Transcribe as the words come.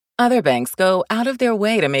Other banks go out of their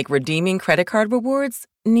way to make redeeming credit card rewards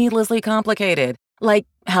needlessly complicated, like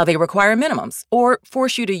how they require minimums or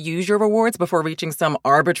force you to use your rewards before reaching some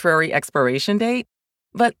arbitrary expiration date.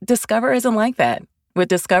 But Discover isn't like that. With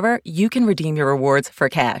Discover, you can redeem your rewards for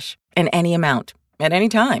cash in any amount, at any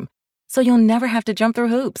time. So you'll never have to jump through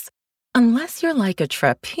hoops. Unless you're like a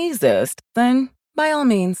trapezist, then by all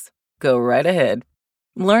means, go right ahead.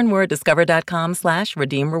 Learn more at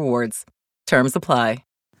discover.com/redeem rewards. Terms apply.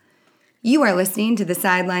 You are listening to the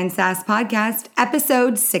Sideline Sass Podcast,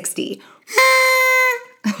 episode 60.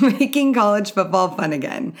 Making college football fun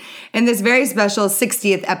again. In this very special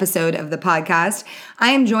 60th episode of the podcast,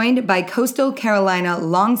 I am joined by Coastal Carolina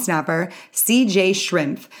long snapper CJ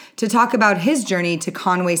Schrimpf to talk about his journey to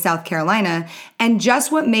Conway, South Carolina, and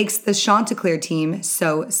just what makes the Chanticleer team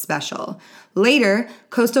so special. Later,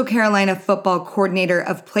 Coastal Carolina football coordinator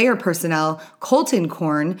of player personnel, Colton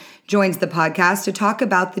Korn, joins the podcast to talk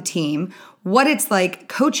about the team, what it's like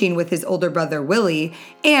coaching with his older brother Willie,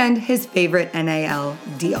 and his favorite NIL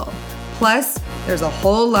deal. Plus, there's a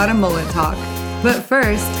whole lot of mullet talk. But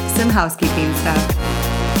first, some housekeeping stuff.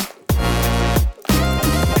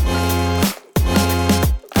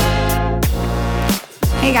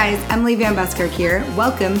 Hey guys, Emily Van Buskirk here.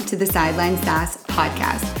 Welcome to the Sideline Sass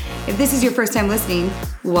Podcast. If this is your first time listening,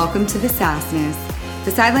 welcome to the Sassness.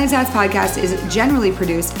 The Sideline Sass Podcast is generally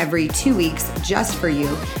produced every 2 weeks just for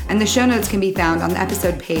you, and the show notes can be found on the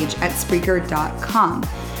episode page at Spreaker.com.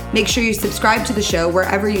 Make sure you subscribe to the show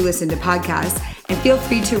wherever you listen to podcasts, and feel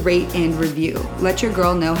free to rate and review. Let your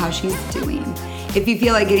girl know how she's doing. If you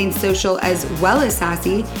feel like getting social as well as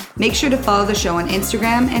sassy, make sure to follow the show on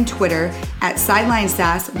Instagram and Twitter at Sideline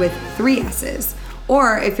Sass with 3 S's.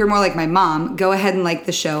 Or if you're more like my mom, go ahead and like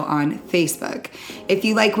the show on Facebook. If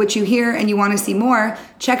you like what you hear and you want to see more,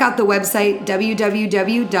 check out the website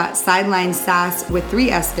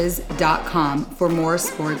www.sidelinesass.com for more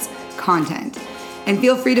sports content. And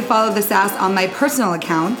feel free to follow the Sass on my personal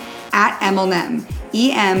account at Emilnem,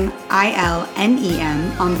 EMILNEM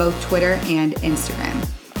on both Twitter and Instagram.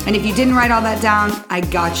 And if you didn't write all that down, I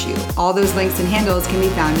got you. All those links and handles can be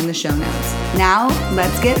found in the show notes. Now,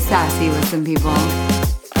 let's get sassy with some people.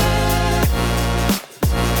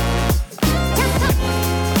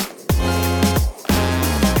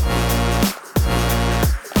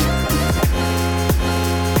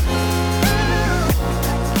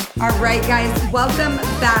 All right, guys, welcome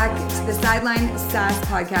back to the Sideline Sass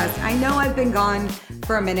Podcast. I know I've been gone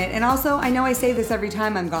for a minute, and also I know I say this every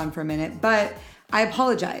time I'm gone for a minute, but I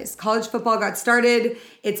apologize. College football got started.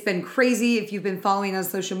 It's been crazy. If you've been following on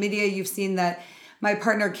social media, you've seen that my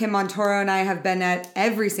partner Kim Montoro and I have been at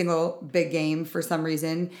every single big game for some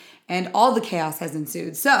reason, and all the chaos has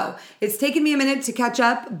ensued. So it's taken me a minute to catch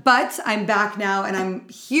up, but I'm back now, and I'm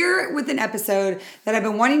here with an episode that I've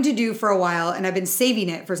been wanting to do for a while, and I've been saving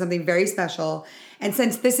it for something very special. And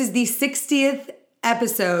since this is the 60th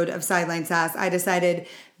episode of Sideline Sass, I decided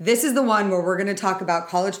this is the one where we're going to talk about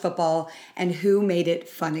college football and who made it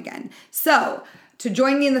fun again. So to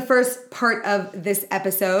join me in the first part of this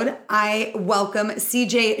episode, I welcome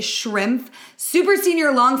CJ Schrimpf, super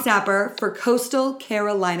senior long snapper for Coastal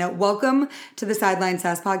Carolina. Welcome to the Sideline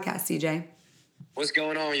Sass Podcast, CJ. What's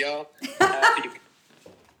going on, y'all?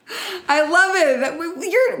 I love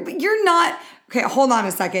it. You're not... Okay, hold on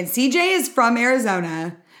a second. CJ is from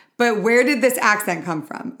Arizona, but where did this accent come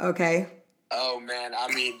from? Okay. Oh, man. I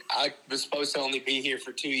mean, I was supposed to only be here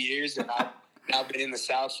for 2 years, and I've now been in the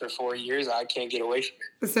South for 4 years. I can't get away from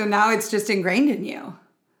it. So now it's just ingrained in you.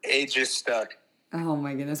 It just stuck. Oh,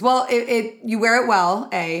 my goodness. Well, you wear it well,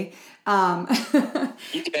 A. Yeah,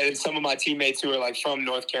 and some of my teammates who are, like, from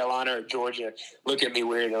North Carolina or Georgia look at me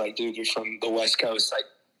weird. They're like, dude, you're from the West Coast. Like,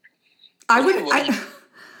 I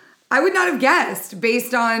would not have guessed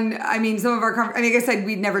based on, some of our, like I said,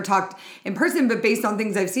 we'd never talked in person, but based on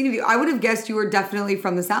things I've seen of you, I would have guessed you were definitely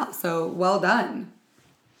from the South. So well done.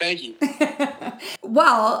 Thank you.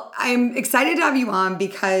 Well, I'm excited to have you on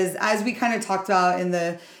because as we kind of talked about in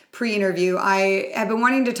the pre-interview, I have been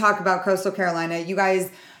wanting to talk about Coastal Carolina. You guys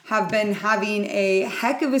have been having a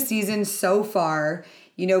heck of a season so far,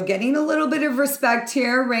 getting a little bit of respect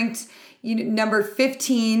here, ranked number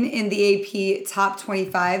 15 in the AP top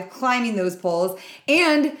 25, climbing those polls,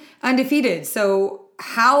 and undefeated. So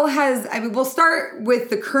we'll start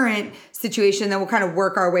with the current situation, then we'll kind of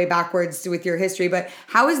work our way backwards with your history. But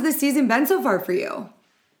how has the season been so far for you?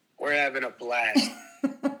 We're having a blast.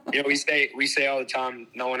 We say all the time,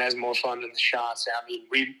 no one has more fun than the Shots. I mean,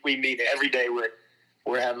 we meet every day.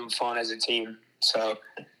 We're having fun as a team. So,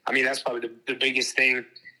 I mean, that's probably the biggest thing.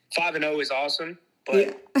 5-0 is awesome.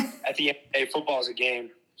 But at the end of the day, football is a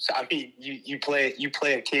game. So I mean, you play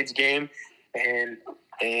a kid's game, and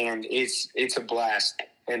it's a blast,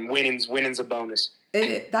 and winning's a bonus.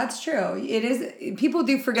 That's true. It is. People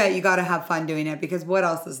do forget you got to have fun doing it, because what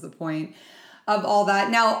else is the point of all that?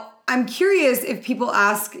 Now, I'm curious if people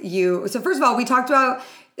ask you. So first of all, we talked about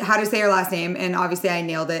how to say your last name, and obviously I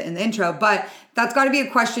nailed it in the intro, but that's got to be a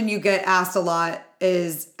question you get asked a lot,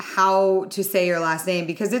 is how to say your last name,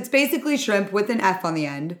 because it's basically shrimp with an F on the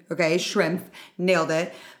end. Okay, shrimp, nailed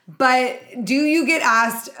it. But do you get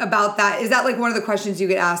asked about that? Is that like one of the questions you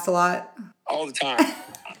get asked a lot? All the time.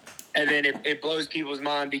 And then it blows people's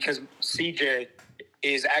mind because CJ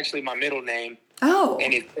is actually my middle name. Oh.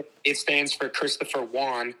 And it stands for Christopher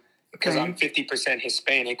Juan, because I'm 50%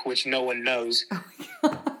 Hispanic, which no one knows.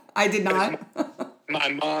 I did not. My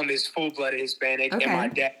mom is full-blooded Hispanic, Okay. and my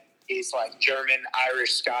dad is like German,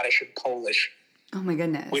 Irish, Scottish, and Polish. Oh my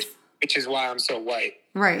goodness. Which is why I'm so white.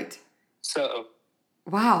 Right. So.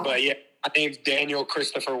 Wow. But yeah, my name's Daniel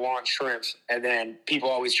Christopher Juan Shrimp, and then people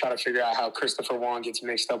always try to figure out how Christopher Juan gets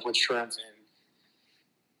mixed up with shrimp. And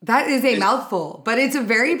that is a mouthful, but it's a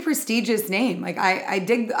very prestigious name. Like I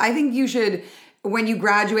think you should, when you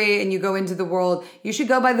graduate and you go into the world, you should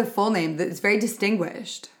go by the full name. It's very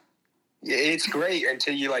distinguished. Yeah, it's great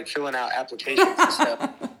until you like filling out applications and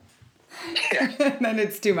stuff. Yeah. Then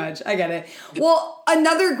it's too much. I get it. Well,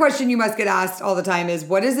 another question you must get asked all the time is,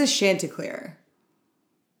 what is a Chanticleer?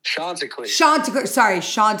 Chanticleer.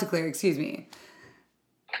 Chanticleer, excuse me.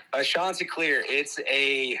 A Chanticleer, it's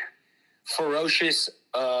a ferocious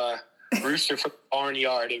rooster from the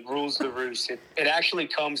barnyard. It rules the roost. It actually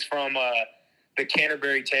comes from the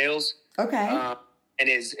Canterbury Tales. Okay. And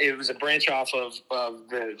it was a branch off of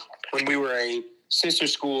when we were a sister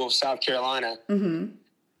school of South Carolina. Mm-hmm.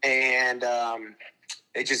 And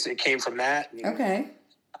it came from that. Okay.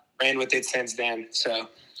 Ran with it since then, so.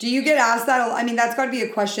 Do you get asked that? I mean, that's got to be a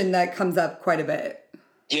question that comes up quite a bit.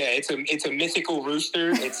 Yeah, it's a mythical rooster.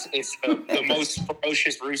 It's the most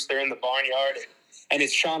ferocious rooster in the barnyard, and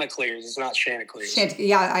it's Chanticleers. It's not Chanticleers.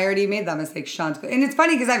 Yeah, I already made that mistake, Chanticleer. And it's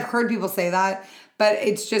funny because I've heard people say that, but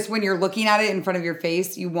it's just when you're looking at it in front of your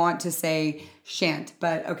face, you want to say Chant.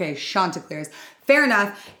 But okay, Chanticleers. Fair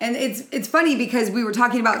enough. And it's funny because we were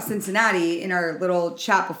talking about Cincinnati in our little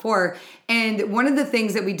chat before, and one of the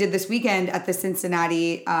things that we did this weekend at the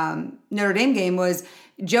Cincinnati Notre Dame game was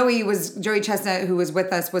Joey Chestnut, who was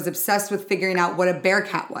with us, was obsessed with figuring out what a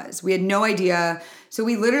Bearcat was. We had no idea. So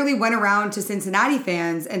we literally went around to Cincinnati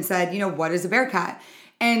fans and said, what is a Bearcat?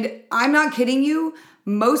 And I'm not kidding you.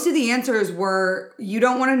 Most of the answers were, you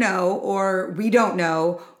don't want to know, or we don't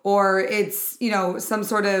know, or it's, some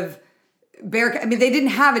sort of Bearcat. I mean, they didn't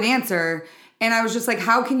have an answer. And I was just like,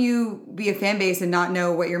 how can you be a fan base and not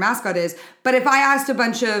know what your mascot is? But if I asked a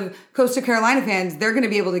bunch of Coastal Carolina fans, they're going to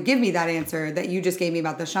be able to give me that answer that you just gave me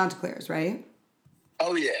about the Chanticleers, right?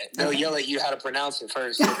 Oh, yeah. They'll yell at you how to pronounce it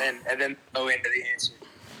first, and then go into the answer.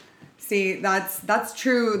 See, that's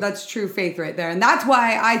true. That's true faith right there. And that's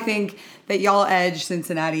why I think that y'all edge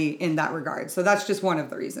Cincinnati in that regard. So that's just one of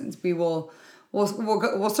the reasons. We'll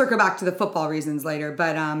circle back to the football reasons later.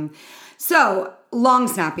 But so long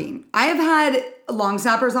snapping. I have had long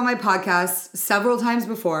snappers on my podcast several times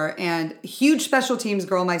before, and huge special teams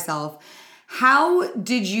girl myself. How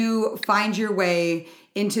did you find your way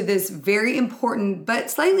into this very important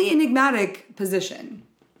but slightly enigmatic position?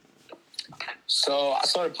 So I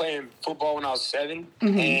started playing football when I was 7,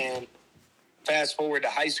 and fast forward to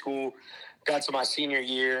high school, got to my senior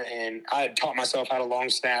year, and I had taught myself how to long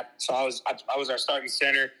snap. So I was our starting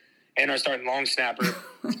center and our starting long snapper.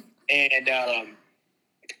 And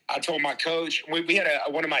I told my coach, we had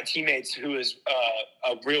one of my teammates who was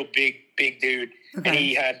a real big dude, and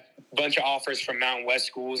he had a bunch of offers from Mountain West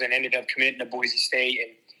schools and ended up committing to Boise State.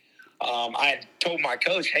 And I had told my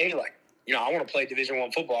coach, hey, I want to play Division I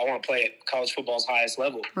football. I want to play at college football's highest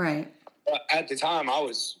level. Right. But at the time, I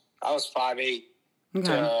was 5'8",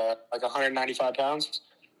 to 195 pounds.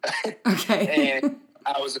 Okay. And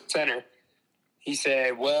I was a center. He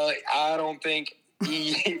said, well, I don't think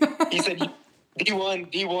he said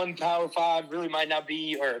D1 Power 5 really might not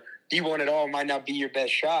be, or D1 at all might not be your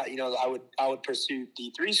best shot. I would pursue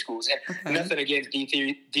D3 schools. And nothing against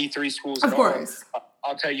D3 schools at all. Of course.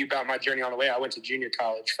 I'll tell you about my journey on the way. I went to junior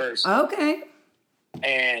college first. Okay.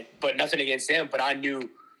 But nothing against them. But I knew,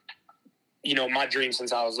 my dream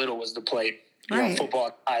since I was little was to play football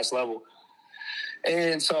at the highest level.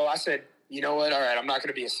 And so I said, you know what? All right, I'm not going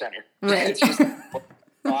to be a center. Right.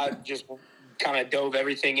 I just kind of dove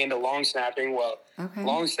everything into long snapping. Well,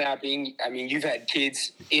 long snapping, I mean, you've had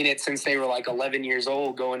kids in it since they were 11 years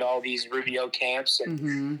old, going to all these Rubio camps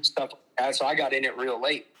and stuff like that. So I got in it real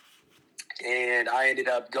late. and I ended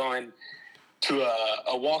up going to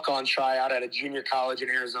a walk-on tryout at a junior college in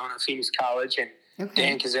Arizona, Phoenix College, and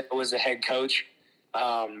Dan Cazella was the head coach.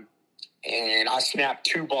 And I snapped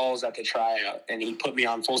 2 balls at the tryout, and he put me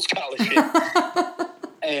on full scholarship.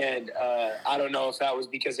 And I don't know if that was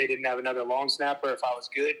because they didn't have another long snapper, if I was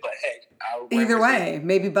good, but hey. Either way,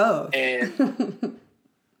 maybe both. And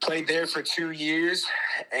played there for 2 years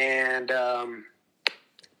and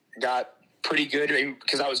got pretty good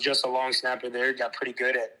because I was just a long snapper there. Got pretty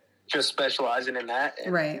good at just specializing in that.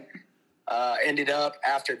 And, right. Ended up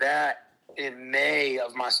after that in May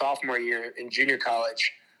of my sophomore year in junior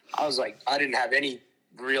college. I was like, I didn't have any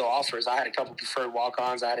real offers. I had a couple preferred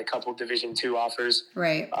walk-ons. I had a couple Division II offers.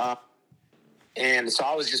 Right. And so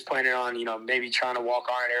I was just planning on, maybe trying to walk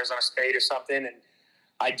on at Arizona State or something. And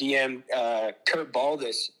I DM'd Kurt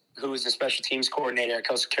Baldus, who was the special teams coordinator at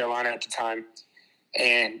Coastal Carolina at the time,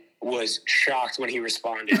 and was shocked when he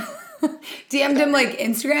responded. DM'd him like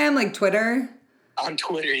Instagram, like Twitter? On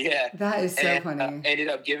Twitter, yeah. That is so funny. Ended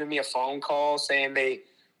up giving me a phone call saying they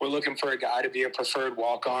were looking for a guy to be a preferred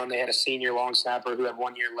walk-on. They had a senior long snapper who had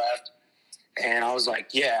 1 year left. And I was like,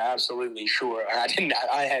 yeah, absolutely, sure.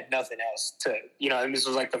 I had nothing else to, and this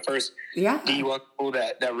was like the first D1 school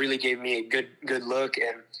that really gave me a good look.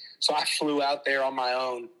 And so I flew out there on my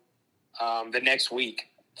own the next week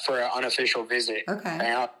for an unofficial visit. Okay. And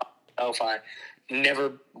I don't know if I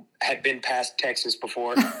never had been past Texas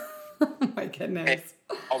before. Oh my goodness.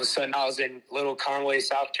 And all of a sudden I was in Little Conway,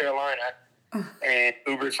 South Carolina, and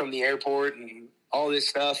Ubered from the airport and all this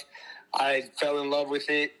stuff. I fell in love with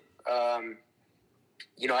it.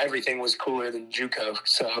 Everything was cooler than JUCO.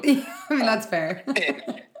 So I mean, that's fair.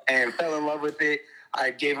 and fell in love with it.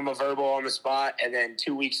 I gave him a verbal on the spot. And then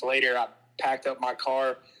 2 weeks later, I packed up my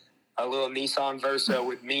car, a little Nissan Versa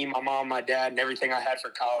with me, my mom, my dad, and everything I had for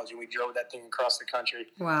college. And we drove that thing across the country.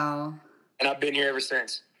 Wow. And I've been here ever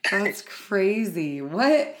since. That's crazy.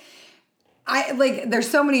 What? There's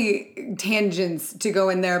so many tangents to go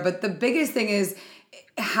in there, but the biggest thing is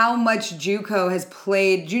how much junior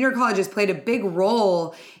college has played a big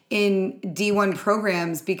role in D1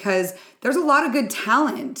 programs, because there's a lot of good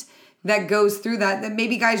talent that goes through that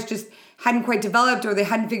maybe guys just hadn't quite developed or they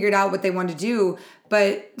hadn't figured out what they wanted to do.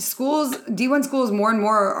 But D1 schools more and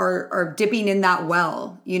more are dipping in that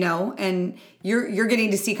well, and you're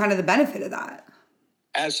getting to see kind of the benefit of that.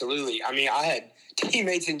 Absolutely. I mean, I had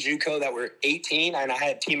teammates in JUCO that were 18, and I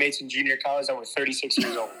had teammates in junior college that were 36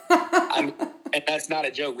 years old. And that's not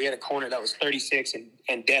a joke. We had a corner that was 36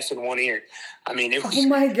 and deaf in one ear. I mean, it was, oh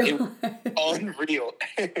my God. It was unreal.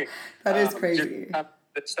 That is crazy.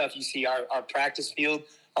 The stuff you see, our practice field,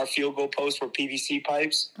 our field goal posts were PVC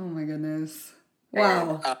pipes. Oh my goodness.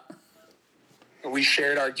 Wow. And, we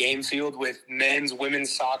shared our game field with men's,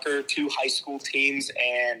 women's soccer, 2 high school teams,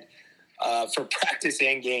 and for practice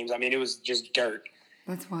and games. I mean, it was just dirt.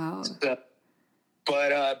 That's wild.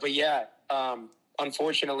 But yeah,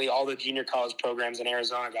 unfortunately, all the junior college programs in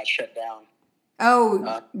Arizona got shut down.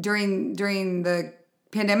 Oh, during the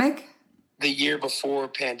pandemic? The year before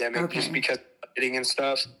pandemic, just because of editing and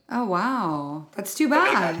stuff. Oh, wow. That's too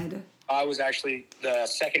bad. I was actually the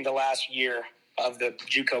second to last year of the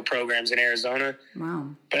JUCO programs in Arizona. Wow.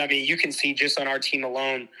 But I mean, you can see just on our team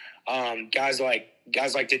alone, guys like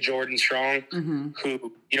DeJordan Strong,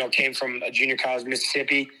 who, came from a junior college,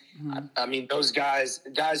 Mississippi. Mm-hmm. I mean, those guys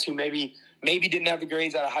who maybe didn't have the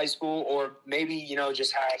grades out of high school, or maybe,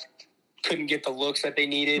 just couldn't get the looks that they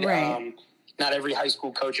needed. Right. Not every high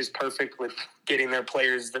school coach is perfect with getting their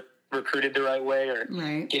players recruited the right way or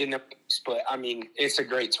getting them. But I mean, it's a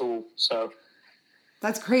great tool. So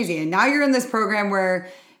that's crazy. And now you're in this program where,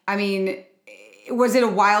 I mean, was it a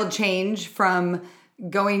wild change from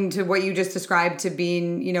going to what you just described to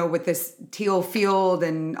being, with this teal field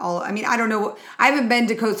and all? I mean, I don't know. I haven't been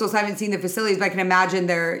to Coastal, so I haven't seen the facilities, but I can imagine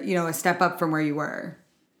they're, a step up from where you were.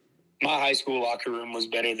 My high school locker room was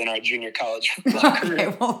better than our junior college locker room.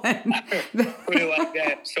 Okay, well then. Put it like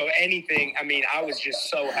that. So anything, I mean, I was just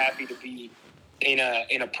so happy to be in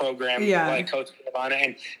a program like Coastal Carolina.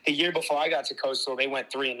 And the year before I got to Coastal, they went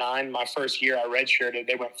 3-9. My first year I redshirted,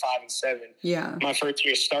 they went 5-7. Yeah. My first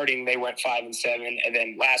year starting, they went 5-7, and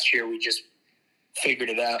then last year we just figured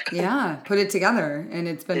it out. Yeah, put it together, and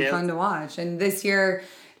it's been fun to watch. And this year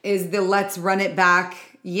is the let's run it back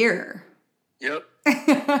year. Yep.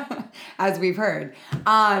 As we've heard.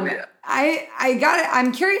 I'm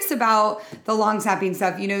curious about the long snapping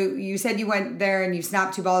stuff. You said you went there and you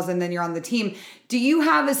snapped 2 balls and then you're on the team. Do you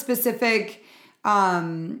have a specific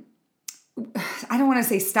I don't want to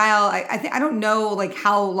say style. I don't know like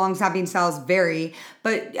how long snapping styles vary,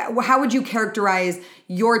 but how would you characterize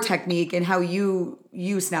your technique and how you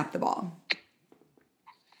snap the ball?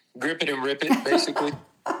 Grip it and rip it, basically.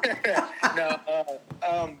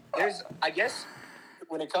 There's, I guess,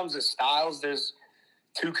 when it comes to styles, there's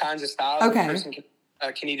two kinds of styles. Okay. A person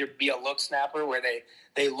can either be a look snapper where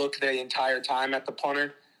they look the entire time at the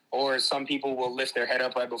punter, or some people will lift their head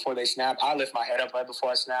up right before they snap. I lift my head up right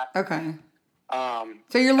before I snap. Okay.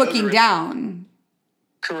 So you're looking down.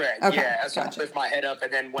 Correct. Okay. Yeah. So Gotcha. I lift my head up,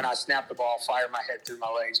 and then when I snap the ball, fire my head through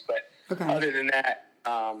my legs. But other than that,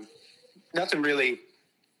 nothing really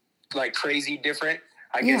like crazy different.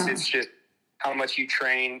 I guess it's just how much you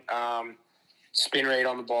train, spin rate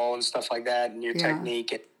on the ball and stuff like that, and your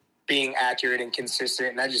technique and being accurate and consistent.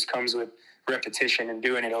 And that just comes with repetition and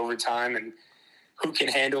doing it over time, and who can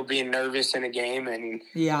handle being nervous in a game, and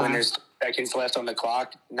when there's seconds left on the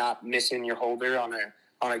clock, not missing your holder on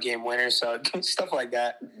a game winner. So stuff like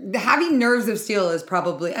that. Having nerves of steel is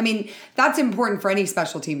probably, I mean, that's important for any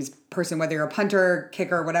special teams person, whether you're a punter,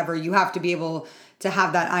 kicker, whatever. You have to be able to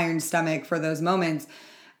have that iron stomach for those moments.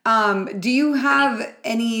 Do you have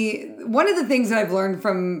one of the things that I've learned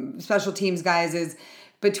from special teams guys is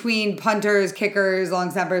between punters, kickers,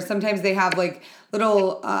 long snappers, sometimes they have like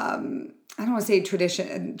little, I don't want to say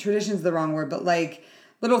tradition's the wrong word, but like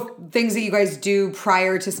little things that you guys do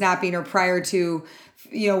prior to snapping or prior to,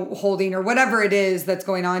 holding or whatever it is that's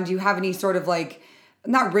going on. Do you have any sort of like,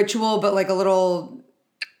 not ritual, but like a little,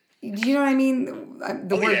 do you know what I mean? I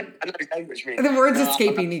know exactly what you mean. The word's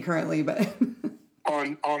escaping me currently, but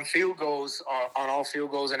on field goals, on all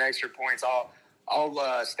field goals and extra points,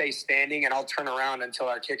 I'll stay standing and I'll turn around until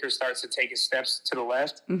our kicker starts to take his steps to the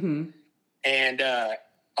left. Mm-hmm. And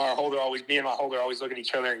me and my holder always look at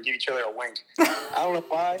each other and give each other a wink. I don't know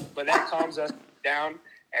why, but that calms us down.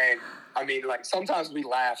 And I mean, like sometimes we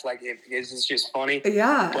laugh, like it's just funny.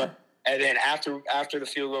 Yeah. And then after the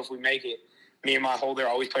field goal, if we make it, me and my holder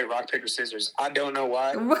always play rock, paper, scissors. I don't know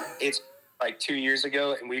why. It's like 2 years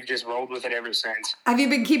ago, and we've just rolled with it ever since. Have you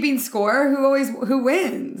been keeping score? Who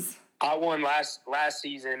wins? I won last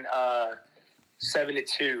season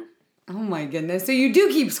 7-2. Oh my goodness! So you do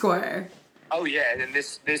keep score. Oh yeah, and then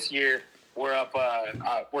this year we're up.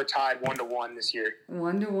 We're tied 1-1 this year.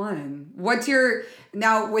 1-1. What's your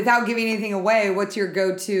now? Without giving anything away, what's your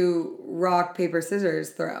go-to rock, paper,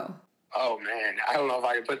 scissors throw? Oh man, I don't know if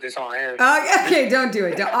I can put this on air. Okay, don't do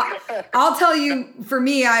it. I'll tell you. For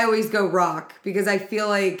me, I always go rock because I feel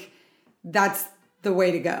like that's the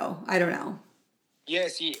way to go. I don't know. Yeah,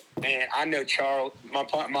 see, and I know Charles, my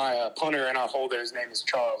punter and our holder. His name is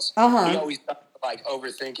Charles. He always like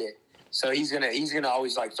overthink it, so he's gonna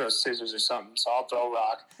always like throw scissors or something. So I'll throw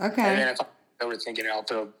rock. Okay. And then if I'm overthinking it, I'll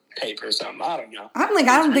throw paper or something. I don't know. I'm like,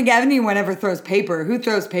 I don't think anyone ever throws paper. Who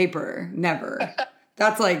throws paper? Never.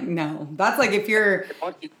 That's like, no. That's like if you're,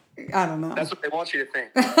 I don't know. That's what they want you to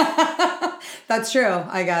think. That's true,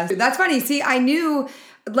 I guess. That's funny. See, I knew,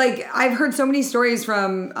 like, I've heard so many stories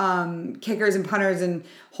from kickers and punters and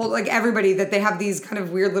everybody that they have these kind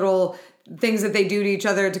of weird little things that they do to each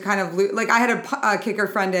other to kind of, like I had a kicker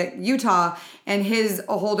friend at Utah and his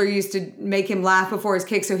holder used to make him laugh before his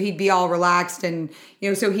kick so he'd be all relaxed and,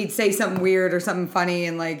 so he'd say something weird or something funny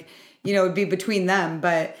and like, it'd be between them.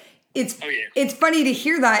 But it's funny to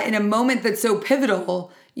hear that in a moment that's so pivotal,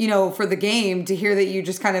 for the game, to hear that you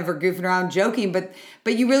just kind of are goofing around joking, but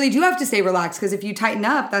you really do have to stay relaxed because if you tighten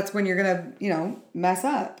up, that's when you're going to, mess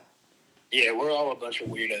up. Yeah, we're all a bunch of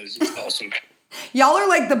weirdos. It's awesome. Y'all are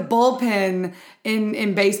like the bullpen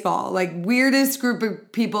in baseball, like weirdest group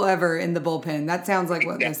of people ever in the bullpen. That sounds like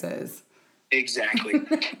what this is. Exactly.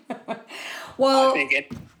 Well, I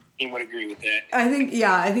think anyone would agree with that. I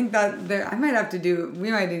think that I might have to do.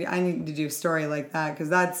 I need to do a story like that because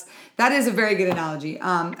that is a very good analogy.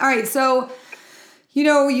 All right, so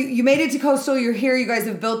you made it to Coastal. You're here. You guys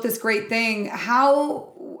have built this great thing.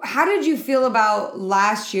 How did you feel about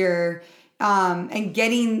last year? And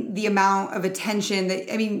getting the amount of attention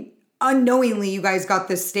that, I mean, unknowingly you guys got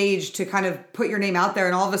this stage to kind of put your name out there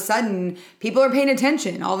and all of a sudden people are paying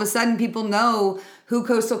attention. All of a sudden people know who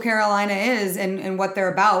Coastal Carolina is and what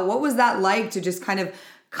they're about. What was that like to just kind of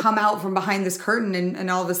come out from behind this curtain and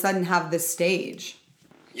all of a sudden have this stage?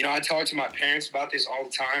 I talk to my parents about this all the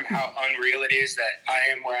time, how unreal it is that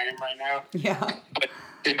I am where I am right now. Yeah. But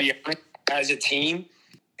to be honest, as a team,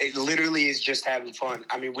 it literally is just having fun.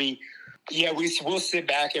 I mean, we'll sit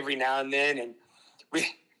back every now and then, and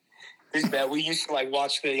we used to like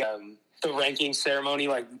watch the ranking ceremony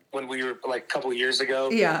like when we were like a couple of years ago.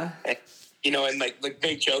 Yeah, and, and like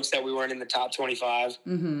big jokes that we weren't in the top 25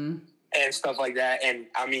 and stuff like that. And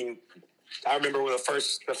I mean, I remember the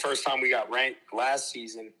first time we got ranked last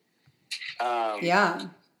season. Yeah.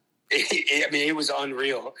 It was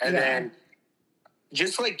unreal. And then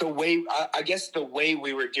just like the way, I guess the way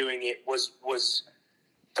we were doing it was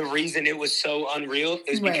the reason it was so unreal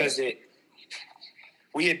is because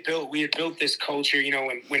we had built this culture, you know,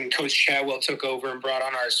 when Coach Chadwell took over and brought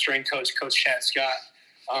on our strength coach, Coach Chad Scott.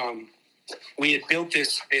 We had built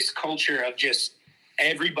this culture of just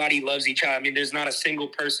everybody loves each other. I mean, there's not a single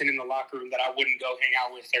person in the locker room that I wouldn't go hang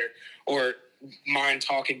out with or mind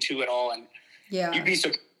talking to at all. And you'd be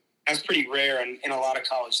surprised. That's pretty rare in a lot of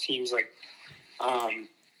college teams. Like,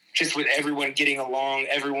 just with everyone getting along,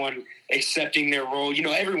 everyone accepting their role. You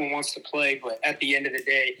know, everyone wants to play, but at the end of the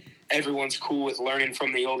day, everyone's cool with learning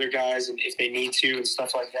from the older guys and if they need to and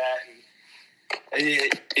stuff like that.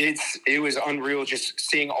 And it was unreal just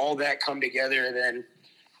seeing all that come together. And then,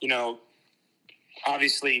 you know,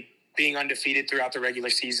 obviously being undefeated throughout the regular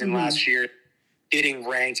season last year, getting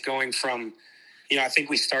ranked, going from, you know, I think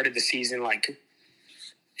we started the season like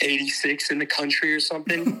 86 in the country or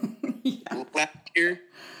something last year.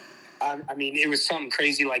 I mean, it was something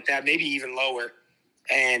crazy like that, maybe even lower,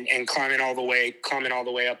 and climbing all the way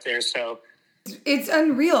up there. So it's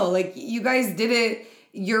unreal. Like, you guys did it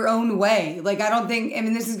your own way. Like, I don't think, I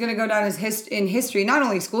mean, this is going to go down as in history, not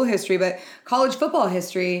only school history, but college football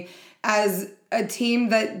history, as a team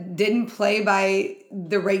that didn't play by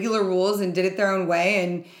the regular rules and did it their own way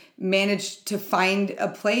and managed to find a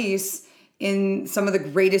place in some of the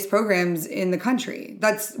greatest programs in the country.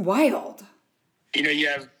 That's wild. You know, you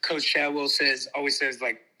have Coach Chadwell always says,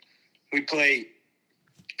 like, we play,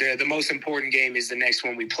 the most important game is the next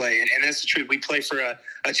one we play. And that's the truth. We play for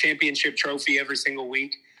a championship trophy every single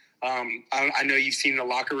week. I know you've seen the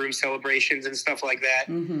locker room celebrations and stuff like that,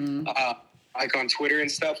 like on Twitter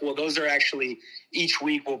and stuff. Well, those are actually, each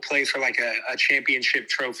week we'll play for like a championship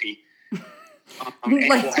trophy.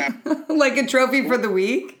 Like a trophy for the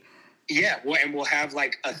week? Yeah, and we'll have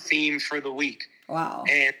like a theme for the week. Wow.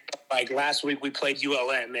 And like last week we played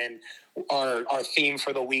ULM, and our theme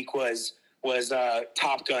for the week was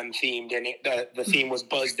Top Gun themed, and the theme was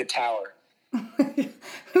Buzz the Tower.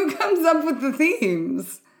 Who comes up with the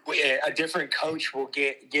themes? A different coach will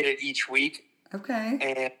get it each week.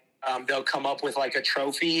 Okay. And they'll come up with like a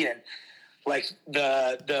trophy, and like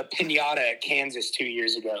the piñata at Kansas 2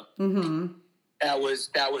 years ago. That was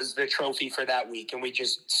the trophy for that week, and we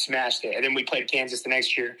just smashed it. And then we played Kansas the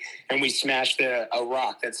next year, and we smashed a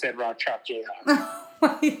rock that said Rock Chalk Jayhawk. Oh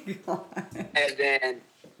my God.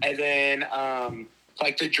 And then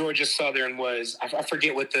like the Georgia Southern was, I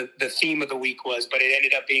forget what the theme of the week was, but it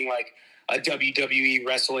ended up being like a WWE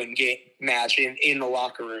wrestling match in the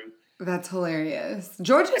locker room. That's hilarious.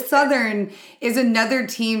 Georgia Southern is another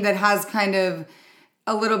team that has kind of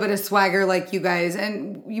a little bit of swagger like you guys.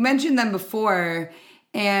 And you mentioned them before.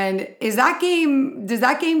 And does that game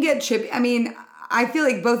get chippy? I mean, I feel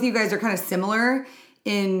like both of you guys are kind of similar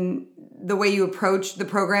in the way you approach the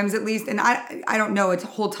programs, at least. And I don't know a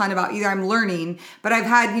whole ton about either. I'm learning, but I've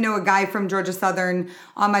had, you know, a guy from Georgia Southern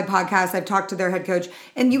on my podcast. I've talked to their head coach,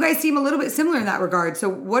 and you guys seem a little bit similar in that regard. So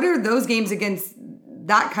what are those games against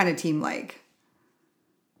that kind of team like?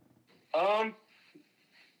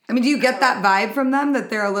 I mean, do you get that vibe from them that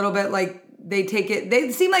they're a little bit like they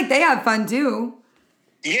seem like they have fun too?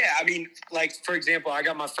 Yeah, I mean, like, for example, I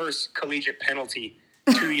got my first collegiate penalty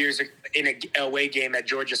 2 years ago in an away game at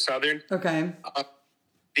Georgia Southern. Okay.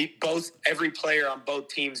 Every player on both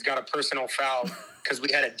teams got a personal foul because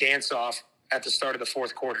we had a dance-off at the start of the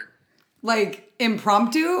fourth quarter. Like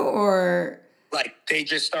impromptu or? Like they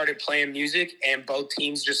just started playing music and both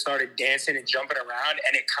teams just started dancing and jumping around,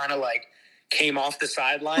 and it kind of like came off the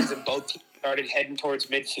sidelines and both teams started heading towards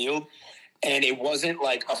midfield. And it wasn't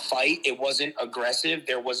like a fight. It wasn't aggressive.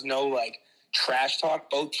 There was no like trash talk.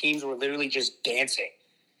 Both teams were literally just dancing.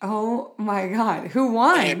 Oh my God. Who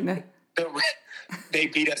won? They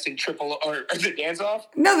beat us in triple or the dance off?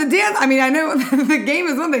 No, the dance. I mean, I know the game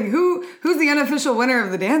is one thing. Who's the unofficial winner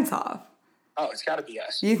of the dance off? Oh, it's got to be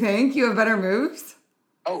us. You think you have better moves?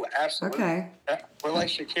 Oh, absolutely. Okay. We're like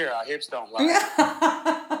Shakira. Our hips don't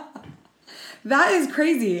lie. That is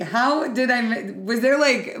crazy. How did was there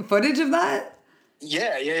like footage of that?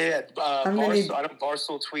 Yeah.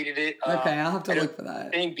 Barstool tweeted it. Okay, I'll have to look for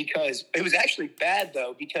that. Because it was actually bad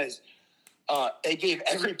though, because they gave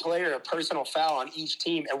every player a personal foul on each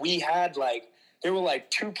team, and we had there were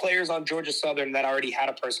like 2 players on Georgia Southern that already had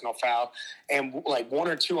a personal foul, and like 1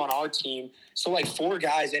 or 2 on our team. So like 4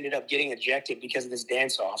 guys ended up getting ejected because of this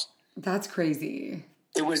dance off. That's crazy.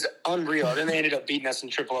 It was unreal. Then they ended up beating us in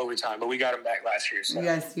triple overtime, but we got them back last year. So.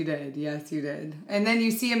 Yes, you did. And then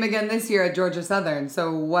you see him again this year at Georgia Southern.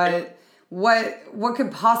 So what what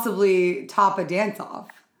could possibly top a dance-off?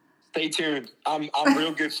 Stay tuned. I'm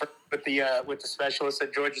real good with the specialists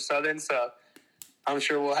at Georgia Southern, so I'm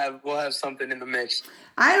sure we'll have something in the mix.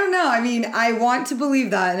 I don't know. I mean, I want to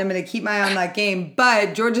believe that, and I'm going to keep my eye on that game.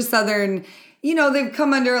 But Georgia Southern, they've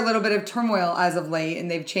come under a little bit of turmoil as of late, and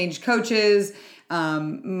they've changed coaches.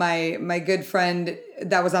 My good friend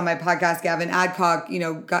that was on my podcast, Gavin Adcock,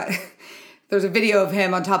 got there's a video of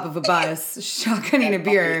him on top of a bus shotgunning a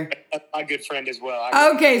beer. That's my good friend as well.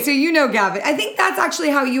 Okay, so Gavin. I think that's actually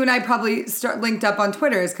how you and I probably linked up on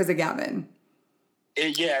Twitter is because of Gavin.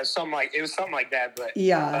 It was something like that, but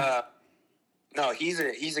yeah. No, he's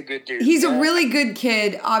a good dude. He's a really good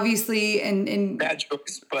kid, obviously, and bad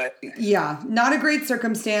choice, but yeah, not a great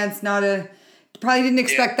circumstance. Probably didn't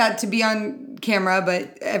expect that to be on camera,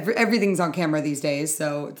 but everything's on camera these days,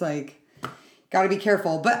 so it's like got to be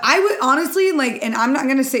careful. But I would honestly and I'm not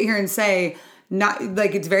gonna sit here and say not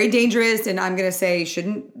it's very dangerous, and I'm gonna say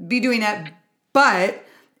shouldn't be doing that. But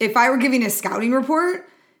if I were giving a scouting report,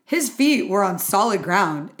 his feet were on solid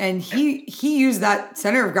ground, and he used that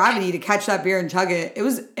center of gravity to catch that beer and chug it. It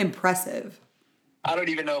was impressive. I don't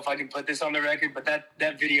even know if I can put this on the record, but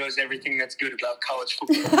that video is everything that's good about college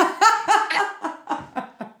football.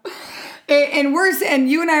 And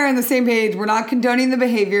you and I are on the same page. We're not condoning the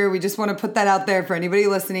behavior. We just want to put that out there for anybody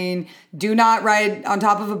listening. Do not ride on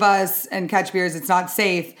top of a bus and catch beers. It's not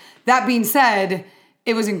safe. That being said,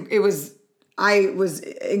 I was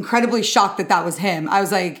incredibly shocked that was him. I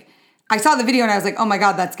was like, I saw the video and I was like, oh my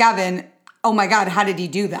God, that's Gavin. Oh my God, how did he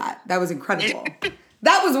do that? That was incredible.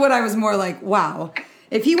 That was what I was more like, wow.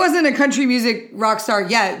 If he wasn't a country music rock star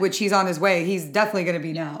yet, which he's on his way, he's definitely going to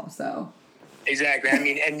be now. So exactly. I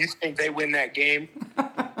mean, and you think they win that game?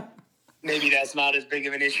 Maybe that's not as big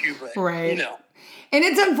of an issue, but right. And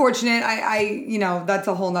it's unfortunate. I that's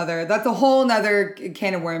a whole nother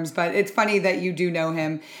can of worms, but it's funny that you do know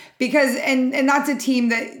him because, and that's a team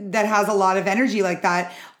that has a lot of energy like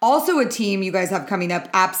that. Also a team you guys have coming up,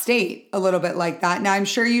 App State, a little bit like that. Now I'm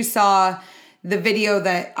sure you saw the video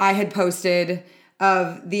that I had posted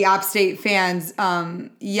of the App State fans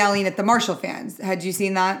yelling at the Marshall fans. Had you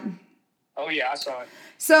seen that? Oh yeah, I saw it.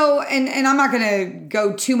 So, and I'm not going to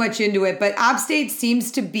go too much into it, but App State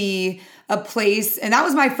seems to be a place, and that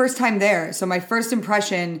was my first time there. So my first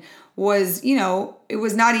impression was, it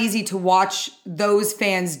was not easy to watch those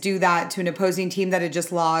fans do that to an opposing team that had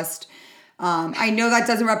just lost. I know that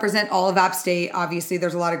doesn't represent all of App State. Obviously,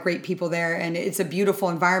 there's a lot of great people there, and it's a beautiful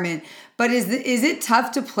environment. But is it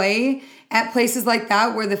tough to play at places like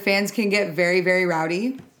that where the fans can get very, very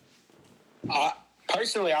rowdy?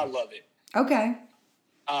 Personally, I love it. Okay.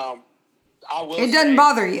 I will. It doesn't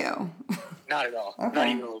bother you. Not at all. Okay. Not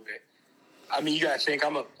even a little bit. I mean, you gotta think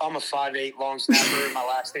I'm a 5'8" long snapper.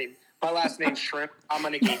 My last name Shrimp. I'm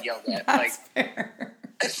gonna get yelled at. That's fair.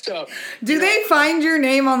 So, do they find your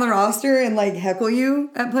name on the roster and heckle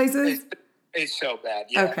you at places? It's so bad.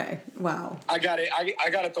 Yeah. Okay. Wow. I got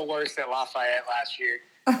it the worst at Lafayette last year.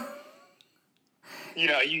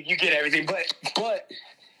 You get everything, but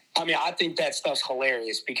I mean, I think that stuff's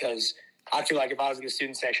hilarious because I feel like if I was in the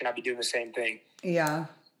student section, I'd be doing the same thing. Yeah.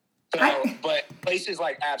 So, but places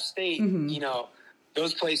like App State, mm-hmm.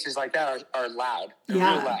 Those places like that are loud. They're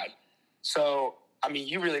real loud. So, I mean,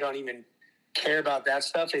 you really don't even care about that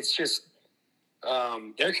stuff. It's just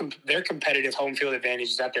their competitive home field advantage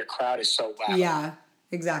is that their crowd is so loud. Yeah,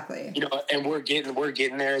 exactly. And we're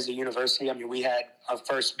getting there as a university. I mean, we had our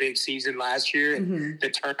first big season last year, and mm-hmm. the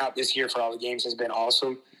turnout this year for all the games has been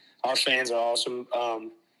awesome. Our fans are awesome.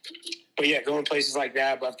 But yeah, going places like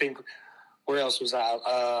that. But I think where else was I?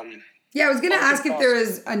 Yeah, I was going to ask if there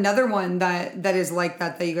is another one that is like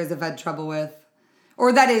that you guys have had trouble with,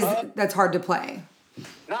 or that's hard to play.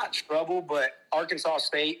 Not trouble, but Arkansas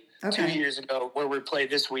State 2 years ago, where we played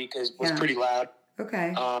this week, was pretty loud.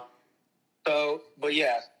 Okay. But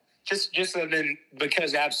yeah, just then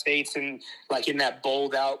because App State's in that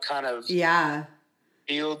bowled out kind of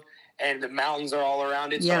field, and the mountains are all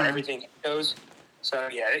around it, so everything goes. So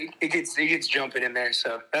yeah, it gets jumping in there.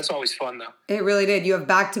 So that's always fun though. It really did. You have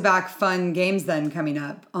back-to-back fun games then coming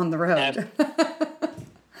up on the road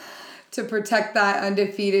to protect that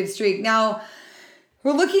undefeated streak. Now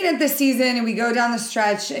we're looking at this season and we go down the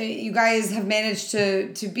stretch. You guys have managed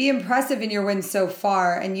to be impressive in your wins so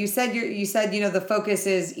far. And you said the focus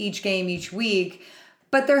is each game, each week,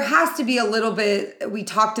 but there has to be a little bit. We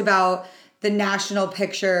talked about the national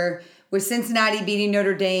picture with Cincinnati beating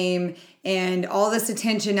Notre Dame and all this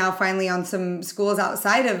attention now finally on some schools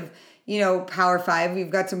outside of, Power Five.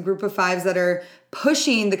 We've got some group of fives that are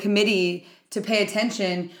pushing the committee to pay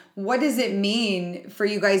attention. What does it mean for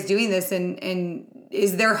you guys doing this? And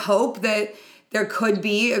is there hope that there could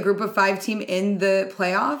be a group of 5 team in the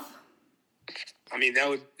playoff? I mean,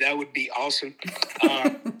 that would be awesome.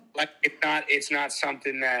 Like it's not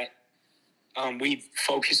something that we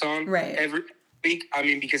focus on every week. I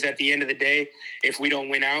mean, because at the end of the day, if we don't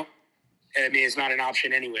win out, I mean, it's not an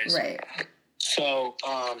option anyways. Right. So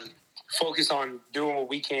focus on doing what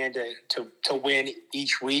we can to win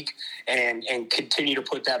each week and continue to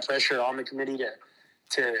put that pressure on the committee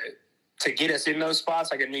to get us in those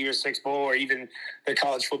spots, like a New Year's Six Bowl or even the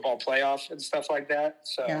college football playoff and stuff like that.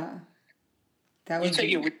 So yeah, that would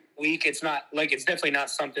take it week. It's not like it's definitely not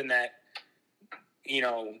something that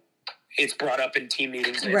it's brought up in team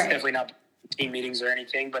meetings. It's definitely not team meetings or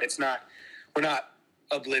anything. But it's not. We're not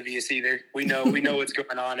oblivious either. We know what's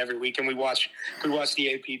going on every week, and we watch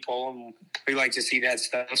the AP poll, and we like to see that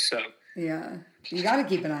stuff. So yeah, you got to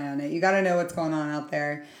keep an eye on it. You got to know what's going on out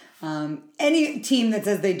there. Any team that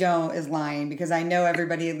says they don't is lying, because I know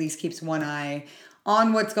everybody at least keeps one eye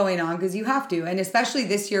on what's going on, because you have to. And especially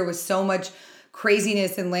this year with so much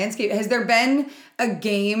craziness and landscape. Has there been a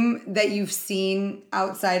game that you've seen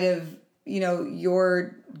outside of,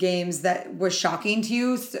 your games that was shocking to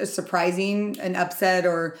you, surprising, an upset,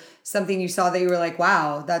 or something you saw that you were like,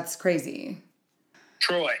 wow, that's crazy?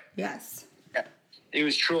 Troy. Yes. It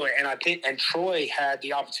was Troy, and Troy had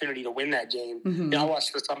the opportunity to win that game. Mm-hmm. I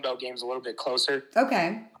watched the Sun Belt games a little bit closer.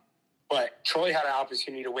 Okay. But Troy had an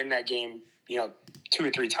opportunity to win that game, 2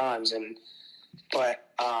 or 3 times, and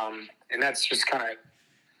that's just kind of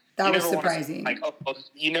that was surprising.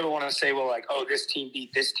 You never want to say, well, like, oh, this team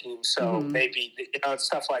beat this team, so maybe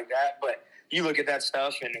stuff like that. But you look at that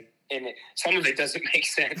stuff, and some of it doesn't make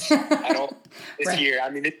sense at all this year.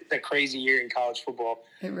 I mean, it's a crazy year in college football.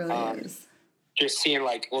 It really is. Just seeing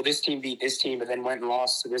like, well, this team beat this team, but then went and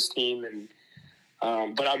lost to this team, and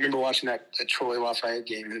but I remember watching the Troy Lafayette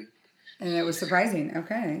game, and it was surprising.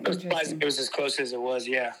 Okay, it was as close as it was.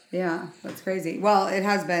 Yeah. Yeah, that's crazy. Well, it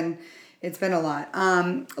has been. It's been a lot.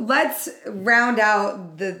 Let's round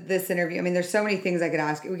out this interview. I mean, there's so many things I could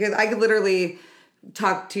ask, because I could literally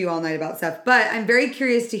talk to you all night about stuff. But I'm very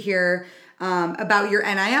curious to hear about your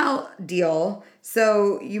NIL deal.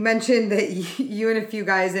 So you mentioned that you and a few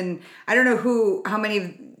guys, and I don't know how many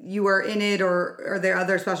of you are in it, or are there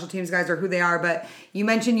other special teams guys, or who they are, but you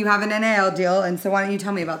mentioned you have an NIL deal, and so why don't you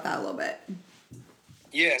tell me about that a little bit?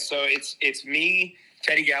 Yeah, so it's me,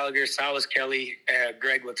 Teddy Gallagher, Silas Kelly,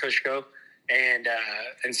 Greg Latushko, and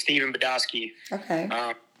Steven Badowski. Okay.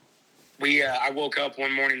 I woke up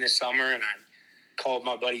one morning this summer, and I called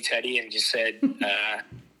my buddy Teddy and just said,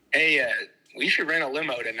 hey, we should rent a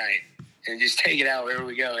limo tonight and just take it out wherever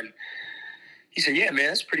we go. And he said, yeah, man,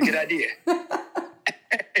 that's a pretty good idea.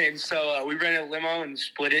 And so we rented a limo and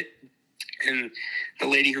split it. And the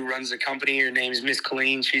lady who runs the company, her name is Miss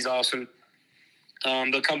Colleen. She's awesome.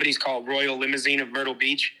 The company's called Royal Limousine of Myrtle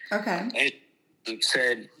Beach. Okay. And she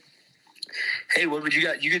said, hey, would you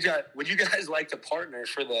guys like to partner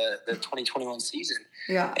for the 2021 season?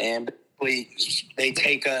 Yeah. And they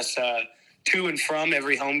take us to and from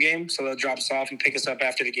every home game. So they'll drop us off and pick us up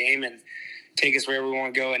after the game and take us wherever we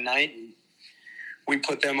want to go at night. And we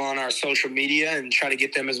put them on our social media and try to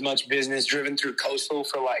get them as much business driven through Coastal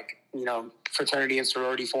for fraternity and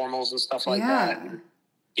sorority formals and stuff like that. And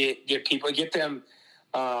get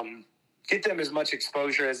them as much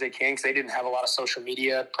exposure as they can, because they didn't have a lot of social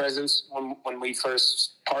media presence when we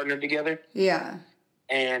first partnered together. Yeah.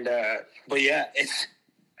 And but yeah, it's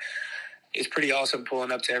pretty awesome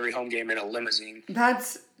pulling up to every home game in a limousine.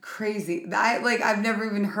 That's crazy. I've never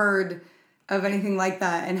even heard of anything like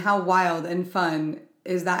that, and how wild and fun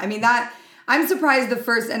is that? I mean, I'm surprised the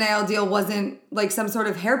first NIL deal wasn't like some sort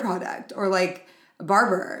of hair product or like a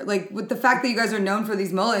barber. Like, with the fact that you guys are known for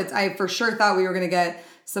these mullets, I for sure thought we were going to get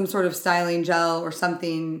some sort of styling gel or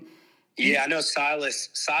something. Yeah, I know Silas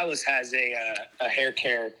has a hair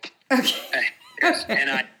care and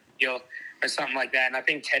or something like that. And I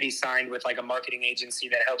think Teddy signed with like a marketing agency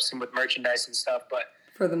that helps him with merchandise and stuff. But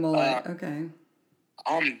for the mullet, okay.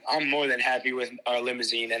 I'm more than happy with our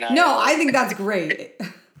limousine, and I think that's great.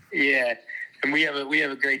 Yeah, and we have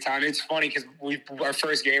a great time. It's funny because our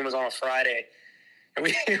first game was on a Friday, and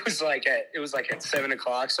it was like at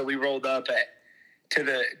 7:00. So we rolled up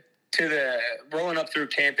rolling up through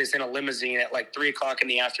campus in a limousine at like 3:00 in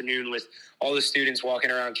the afternoon with all the students walking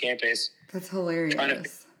around campus. That's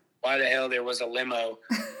hilarious. Why the hell there was a limo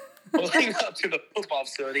pulling up to the football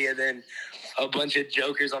facility, and then a bunch of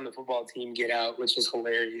jokers on the football team get out, which is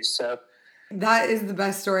hilarious. So that is the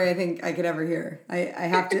best story I think I could ever hear.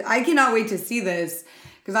 I cannot wait to see this,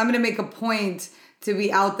 because I'm going to make a point to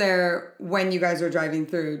be out there when you guys are driving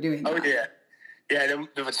through doing that. Oh, yeah. Yeah,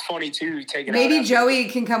 it's funny too. Maybe Joey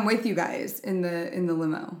can come with you guys in the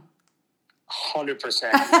limo.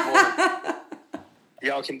 100%.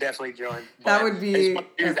 Y'all can definitely join. That would be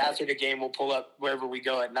after the game. We'll pull up wherever we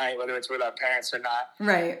go at night, whether it's with our parents or not.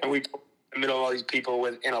 Right. And we pull in the middle of all these people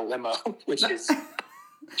in a limo, which is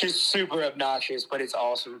just super obnoxious, but it's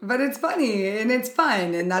awesome. But it's funny and it's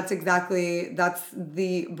fun, and that's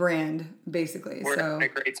the brand basically. We're having a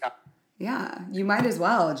great time. Yeah, you might as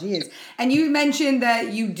well. Jeez. And you mentioned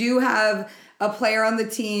that you do have a player on the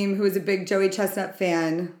team who is a big Joey Chestnut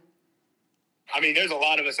fan. I mean, there's a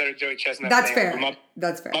lot of us that are Joey Chestnut That's fans. fair.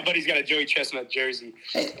 That's fair. My buddy's got a Joey Chestnut jersey.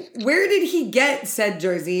 Where did he get said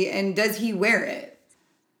jersey, and does he wear it?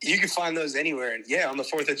 You can find those anywhere. Yeah, on the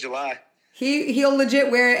 4th of July. He'll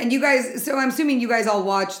legit wear it. And you guys, so I'm assuming you guys all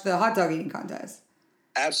watched the hot dog eating contest.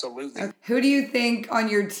 Absolutely. Okay. Who do you think on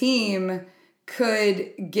your team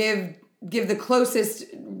could give the closest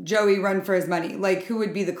Joey run for his money? Like, who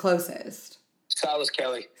would be the closest? Silas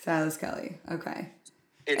Kelly. Okay.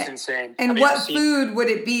 It's insane. And what food would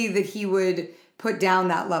it be that he would put down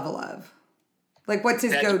that level of? Like, what's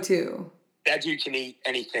his go-to? That dude can eat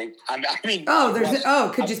anything. I mean.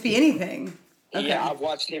 It could just be anything. Okay. Yeah, I've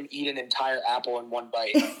watched him eat an entire apple in one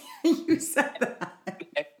bite. You said that.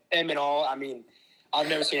 Him and all. I mean, I've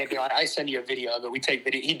never seen anything like it. I send you a video of it. We take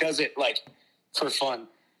video. He does it like for fun.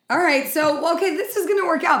 All right, so this is gonna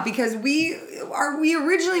work out because we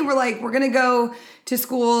originally were like, we're gonna go to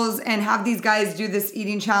schools and have these guys do this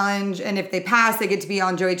eating challenge, and if they pass, they get to be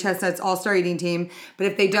on Joey Chestnut's all-star eating team. But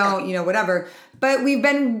if they don't, whatever. But we've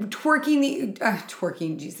been we've been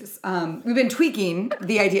tweaking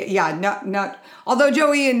the idea. Yeah, not. Although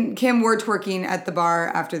Joey and Kim were twerking at the bar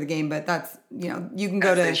after the game, but that's you can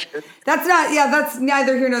go to. That's not. Yeah, that's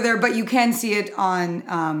neither here nor there. But you can see it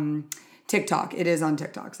on TikTok. It is on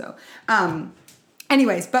TikTok. So,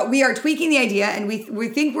 anyways, but we are tweaking the idea, and we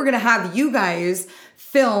think we're gonna have you guys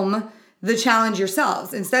film the challenge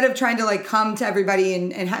yourselves instead of trying to like come to everybody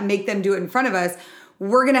and make them do it in front of us.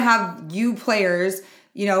 We're gonna have you players,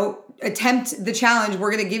 attempt the challenge. We're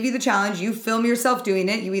gonna give you the challenge. You film yourself doing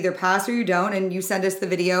it. You either pass or you don't, and you send us the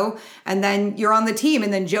video, and then you're on the team.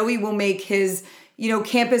 And then Joey will make his,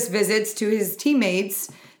 campus visits to his teammates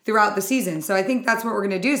throughout the season. So I think that's what we're going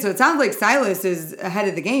to do. So it sounds like Silas is ahead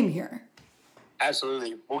of the game here.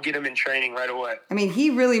 Absolutely. We'll get him in training right away. I mean, he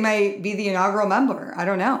really might be the inaugural member. I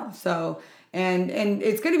don't know. So, and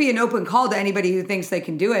it's going to be an open call to anybody who thinks they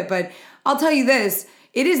can do it. But I'll tell you this,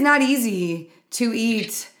 it is not easy to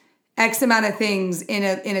eat X amount of things in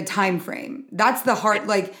a time frame. That's the hard,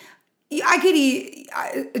 like, I could eat.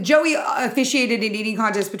 Joey officiated an eating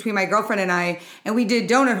contest between my girlfriend and I, and we did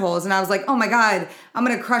donut holes. And I was like, oh my God, I'm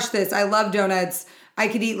going to crush this. I love donuts. I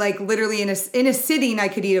could eat like literally in a sitting, I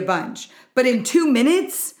could eat a bunch. But in 2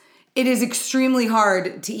 minutes, it is extremely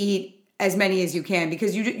hard to eat as many as you can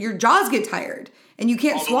because your jaws get tired and you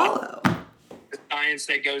can't swallow. The science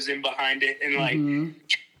that goes in behind it and like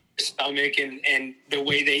stomach and the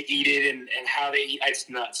way they eat it and how they eat, it's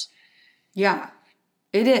nuts. Yeah.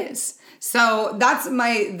 It is. So that's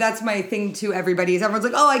my thing to everybody is everyone's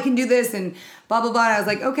like, oh, I can do this and blah, blah, blah. And I was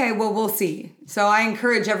like, okay, well, we'll see. So I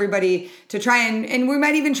encourage everybody to try and we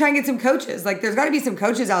might even try and get some coaches. Like there's got to be some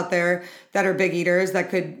coaches out there that are big eaters that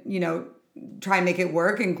could, try and make it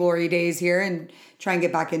work in glory days here and try and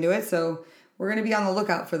get back into it. So we're going to be on the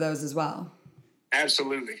lookout for those as well.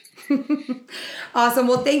 Absolutely. Awesome.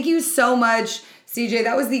 Well, thank you so much, CJ.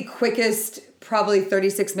 That was the quickest, probably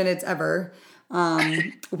 36 minutes ever.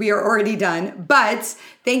 We are already done, but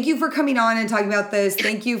thank you for coming on and talking about this.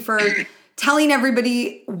 Thank you for telling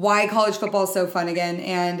everybody why college football is so fun again.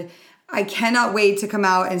 And I cannot wait to come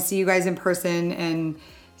out and see you guys in person and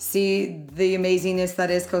see the amazingness that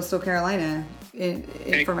is Coastal Carolina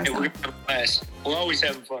for myself. We're always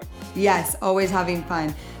having fun. Yes, always having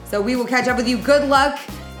fun. So we will catch up with you. Good luck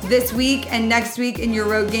this week and next week in your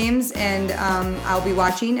road games. And I'll be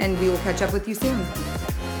watching and we will catch up with you soon.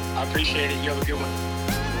 I appreciate it. You have a good one.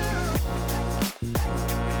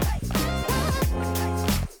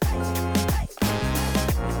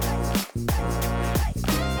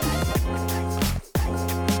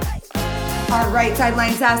 All right,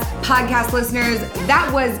 Sideline Sass podcast listeners,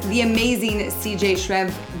 that was the amazing CJ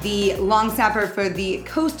Schrempf, the long snapper for the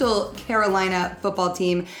Coastal Carolina football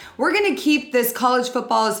team. We're going to keep this college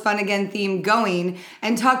football is fun again theme going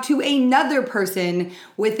and talk to another person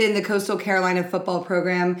within the Coastal Carolina football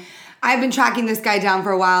program. I've been tracking this guy down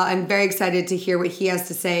for a while. I'm very excited to hear what he has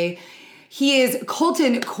to say. He is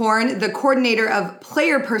Colton Korn, the coordinator of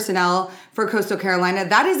player personnel for Coastal Carolina.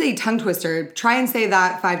 That is a tongue twister. Try and say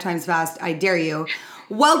that 5 times fast. I dare you.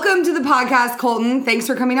 Welcome to the podcast, Colton. Thanks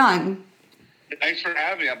for coming on. Thanks for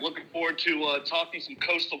having me. I'm looking forward to talking some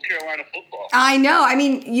Coastal Carolina football. I know. I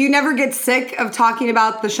mean, you never get sick of talking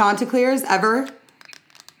about the Chanticleers ever?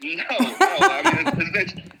 No. I mean,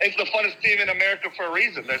 it's the funnest team in America for a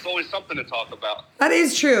reason. There's always something to talk about. That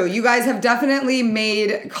is true. You guys have definitely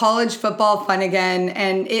made college football fun again,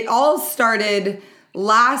 and it all started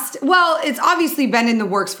it's obviously been in the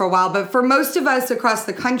works for a while, but for most of us across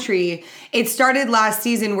the country, it started last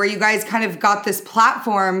season where you guys kind of got this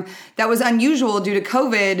platform that was unusual due to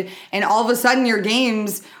COVID, and all of a sudden your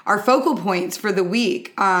games are focal points for the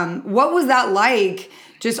week. What was that like,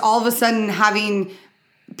 just all of a sudden having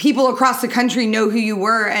people across the country know who you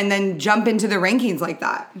were and then jump into the rankings like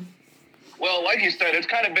that? Well, like you said, it's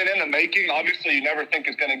kind of been in the making. Obviously, you never think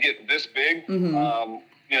it's going to get this big. Mm-hmm.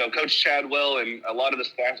 Coach Chadwell and a lot of the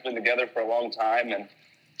staff's been together for a long time. And,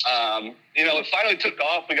 it finally took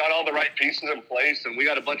off. We got all the right pieces in place, and we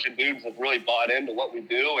got a bunch of dudes that really bought into what we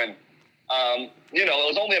do. And, it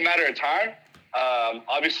was only a matter of time,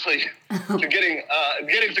 obviously, to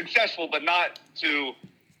getting successful, but not to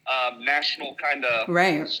national kind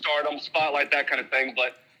of stardom, spotlight, that kind of thing.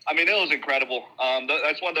 But, I mean, it was incredible.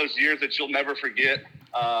 That's one of those years that you'll never forget.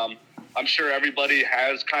 I'm sure everybody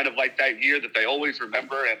has kind of like that year that they always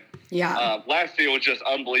remember. And last year was just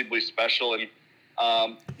unbelievably special. And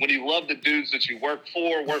when you love the dudes that you work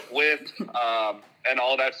with, and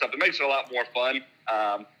all that stuff, it makes it a lot more fun.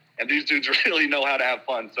 And these dudes really know how to have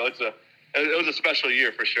fun. So it was a special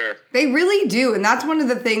year for sure. They really do. And that's one of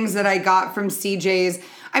the things that I got from CJ's.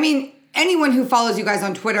 I mean, anyone who follows you guys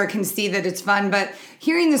on Twitter can see that it's fun, but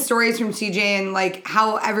hearing the stories from CJ and like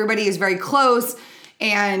how everybody is very close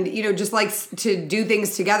and, just likes to do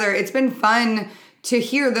things together, it's been fun to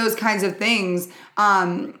hear those kinds of things.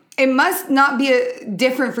 It must not be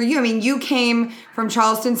different for you. I mean, you came from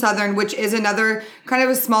Charleston Southern, which is another kind of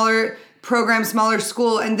a smaller program, smaller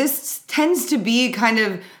school, and this tends to be kind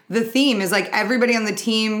of the theme is like everybody on the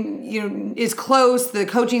team, is close, the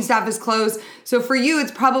coaching staff is close. So for you,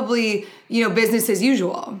 it's probably, business as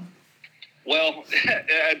usual. Well,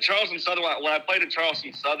 at Charleston Southern, when I played at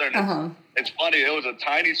Charleston Southern, it's funny. It was a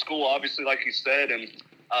tiny school, obviously, like you said, and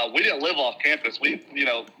we didn't live off campus. We,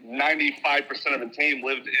 95% of the team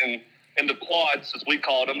lived in the quads, as we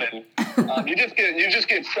called them, and you just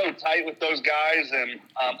get so tight with those guys, and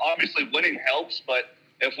obviously winning helps. But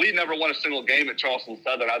if we never won a single game at Charleston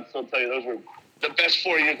Southern, I'd still tell you those were the best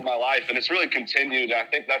 4 years of my life, and it's really continued. I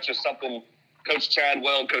think that's just something Coach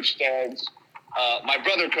Chadwell, Coach Staggs, my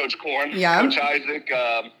brother, Coach Korn, Coach Isaac,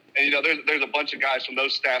 and there's a bunch of guys from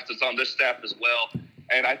those staffs that's on this staff as well.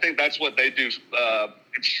 And I think that's what they do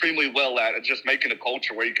extremely well at just making a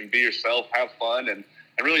culture where you can be yourself, have fun, and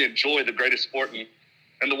really enjoy the greatest sport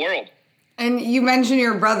in the world. And you mentioned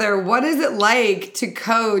your brother. What is it like to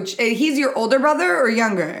coach? He's your older brother or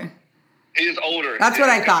younger? He is older. That's what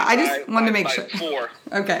I thought. I just wanted to make sure. 4.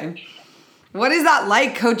 Okay. What is that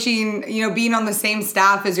like coaching, being on the same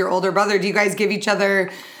staff as your older brother? Do you guys give each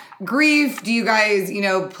other grief? Do you guys,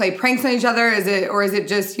 play pranks on each other? Is it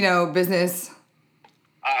just, business?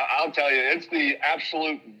 I'll tell you, it's the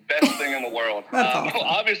absolute best thing in the world. That's awesome.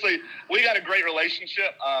 Obviously, we got a great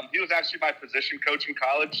relationship. He was actually my position coach in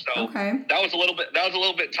college, so that was a little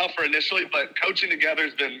bit tougher initially. But coaching together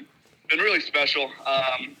has been really special.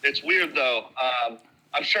 It's weird though.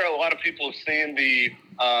 I'm sure a lot of people have seen the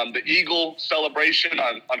Eagle celebration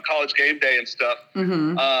on College Game Day and stuff.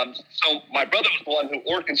 Mm-hmm. So my brother was the one who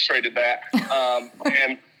orchestrated that,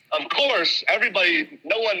 and. Of course,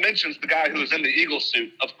 no one mentions the guy who was in the Eagle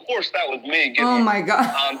suit. Of course, that was me getting oh my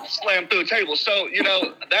God. Slammed through the table. So,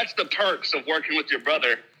 that's the perks of working with your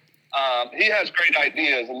brother. He has great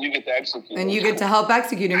ideas, and you get to execute and you get to help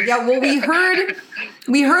execute them. Yeah, well, we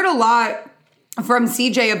heard a lot from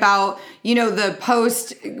CJ about, the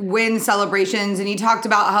post-win celebrations, and he talked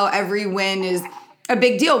about how every win is a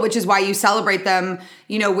big deal, which is why you celebrate them,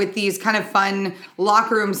 with these kind of fun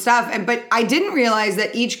locker room stuff. But I didn't realize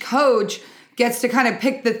that each coach gets to kind of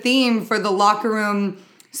pick the theme for the locker room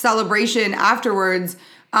celebration afterwards.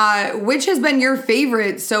 Which has been your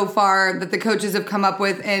favorite so far that the coaches have come up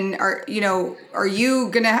with? And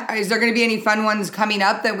is there gonna be any fun ones coming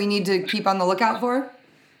up that we need to keep on the lookout for?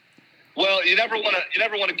 Well, you never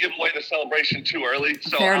want to give away the celebration too early,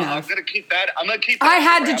 so I'm gonna keep that. I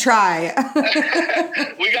had to try.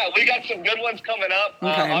 we got some good ones coming up.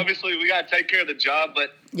 Okay. Obviously, we got to take care of the job,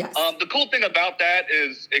 but yes. The cool thing about that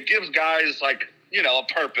is it gives guys a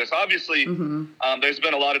purpose. Obviously, there's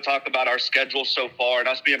been a lot of talk about our schedule so far and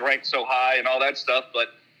us being ranked so high and all that stuff, but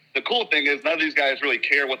the cool thing is none of these guys really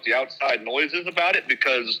care what the outside noise is about it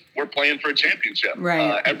because we're playing for a championship.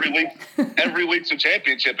 Right. Every week's a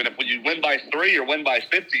championship, and if you win by 3 or win by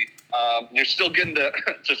 50, you're still getting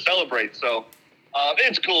to celebrate. So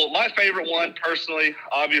it's cool. My favorite one, personally,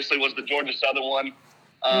 obviously, was the Georgia Southern one.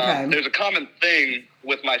 There's a common thing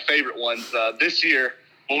with my favorite ones. This year,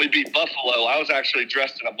 when we beat Buffalo, I was actually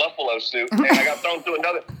dressed in a Buffalo suit, and I got thrown through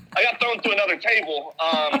another table.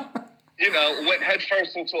 Went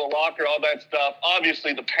headfirst into a locker, all that stuff.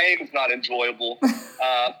 Obviously, the pain's not enjoyable,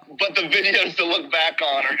 but the videos to look back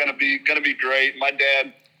on are gonna be great. My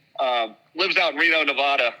dad lives out in Reno,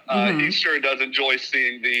 Nevada. He sure does enjoy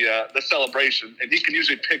seeing the celebration, and he can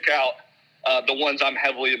usually pick out the ones I'm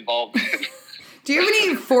heavily involved in. Do you have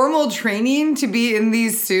any formal training to be in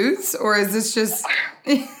these suits, or is this just?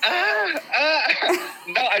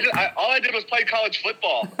 No, all I did was play college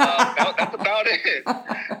football. That's about it.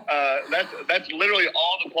 That's literally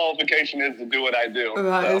all the qualification is to do what I do.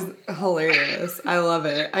 That is hilarious. I love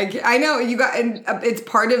it. I know you got, and it's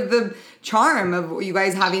part of the charm of you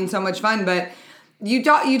guys having so much fun. But you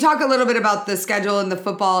talk a little bit about the schedule and the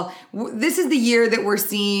football. This is the year that we're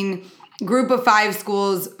seeing Group of 5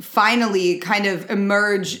 schools finally kind of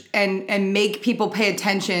emerge and make people pay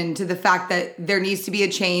attention to the fact that there needs to be a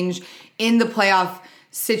change in the playoff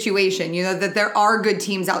situation. That there are good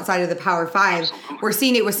teams outside of the Power 5. We're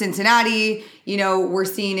seeing it with Cincinnati. We're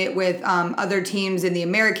seeing it with other teams in the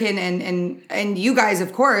American and you guys,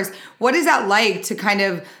 of course. What is that like to kind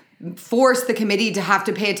of force the committee to have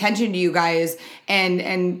to pay attention to you guys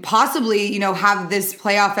and possibly, have this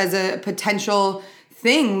playoff as a potential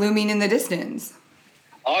thing looming in the distance?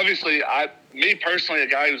 Obviously, me personally, a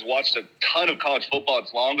guy who's watched a ton of college football,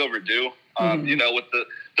 it's long overdue. With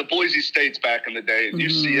the Boise States back in the day, and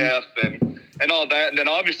UCF and all that. And then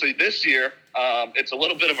obviously this year, it's a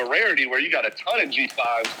little bit of a rarity where you got a ton of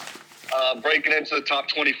G5s breaking into the top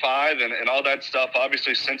 25 and all that stuff.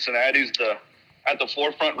 Obviously, Cincinnati's at the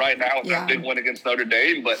forefront right now with that big win against Notre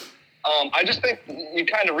Dame. But I just think you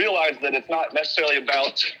kind of realize that it's not necessarily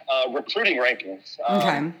about recruiting rankings.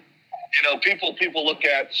 People look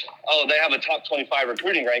at, they have a top 25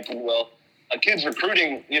 recruiting ranking. Well, a kid's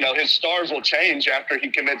recruiting, his stars will change after he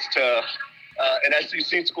commits to an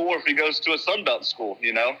SEC school or if he goes to a Sun Belt school,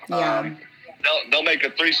 They'll make a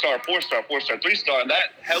 3-star, 4-star, 4-star, 3-star, and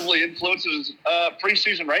that heavily influences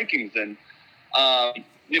preseason rankings. And,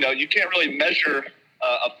 you can't really measure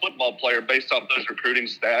a football player based off those recruiting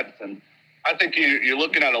stats. And I think you're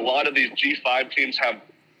looking at a lot of these G5 teams have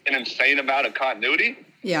an insane amount of continuity.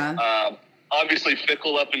 Yeah. Obviously,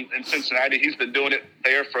 Fickle up in Cincinnati, he's been doing it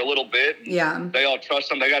there for a little bit. Yeah. They all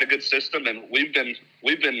trust him. They got a good system, and we've been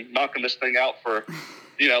knocking this thing out for,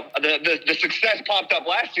 the success popped up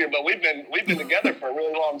last year, but we've been together for a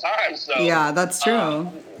really long time. So yeah, that's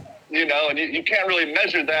true. And you can't really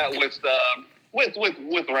measure that with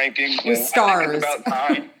rankings. With stars. I think it's about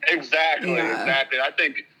time. Exactly. I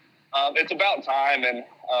think it's about time, and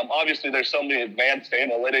obviously there's so many advanced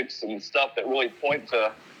analytics and stuff that really point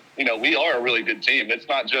to, we are a really good team. It's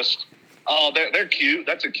not just, they're cute.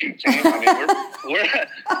 That's a cute team.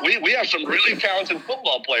 I mean, we have some really talented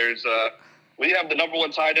football players. We have the number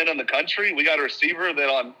 1 tight end in the country. We got a receiver that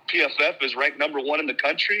on PFF is ranked number 1 in the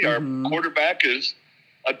country. Our quarterback is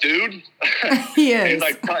a dude. He is.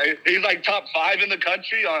 he's like top 5 in the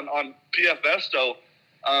country on PFF. So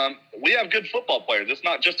we have good football players. It's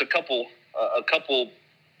not just a couple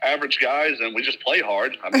average guys, and we just play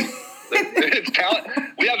hard. I mean, it's talent.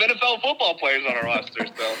 We have NFL football players on our roster.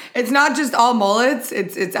 So it's not just all mullets.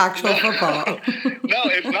 It's actual football. No,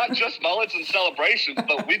 it's not just mullets and celebrations,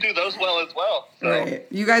 but we do those well as well. So, right.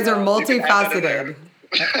 You guys are multifaceted.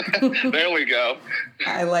 There we go.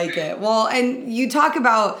 I like it. Well, and you talk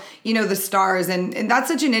about, the stars, and that's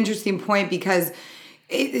such an interesting point because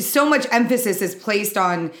so much emphasis is placed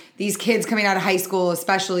on these kids coming out of high school,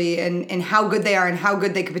 especially, and how good they are and how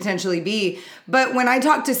good they could potentially be. But when I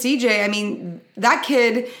talked to CJ, I mean, that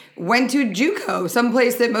kid went to JUCO,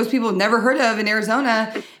 someplace that most people have never heard of in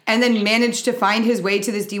Arizona, and then managed to find his way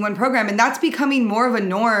to this D1 program. And that's becoming more of a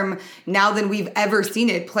norm now than we've ever seen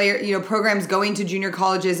it. Programs going to junior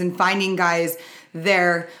colleges and finding guys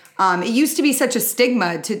there. It used to be such a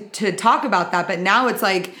stigma to talk about that, but now it's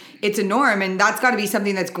like, it's a norm, and that's got to be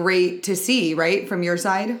something that's great to see, right, from your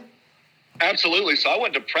side? Absolutely. So I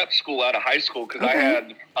went to prep school out of high school because I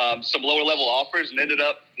had some lower-level offers and ended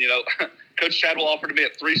up, Coach Chadwell offered me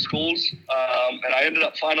at 3 schools, and I ended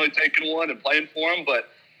up finally taking one and playing for him. But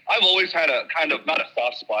I've always had a kind of, not a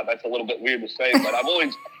soft spot, that's a little bit weird to say, but I've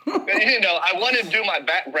always, I wanted to do my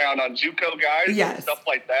background on JUCO guys and stuff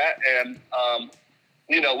like that. And,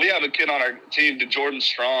 we have a kid on our team, Jordan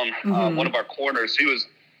Strong, one of our corners. He was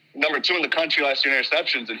number 2 in the country last year in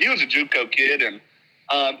interceptions, and he was a JUCO kid. And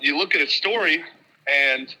you look at his story,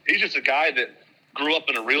 and he's just a guy that grew up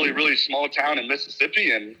in a really, really small town in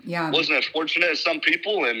Mississippi and wasn't as fortunate as some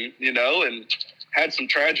people, and and had some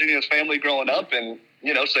tragedy in his family growing up, and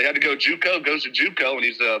so he had to go JUCO. Goes to JUCO, and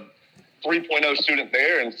he's a 3.0 student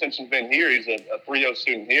there, and since he's been here, he's a 3.0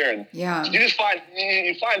 student here. And you just find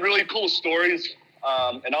really cool stories,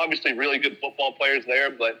 and obviously really good football players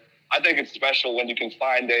there. But I think it's special when you can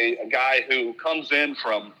find a guy who comes in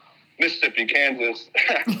from Mississippi, Kansas,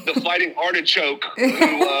 the Fighting Artichoke, who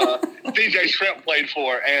DJ Shrimp played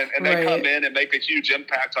for, and they come in and make a huge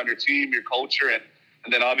impact on your team, your culture, and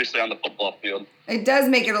then obviously on the football field. It does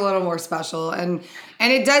make it a little more special, and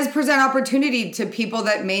it does present opportunity to people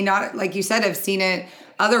that may not, like you said, have seen it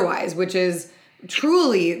otherwise, which is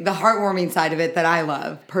truly the heartwarming side of it that I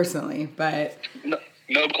love personally. But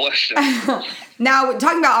no question. Now,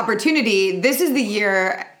 talking about opportunity, this is the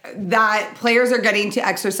year that players are getting to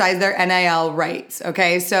exercise their NIL rights,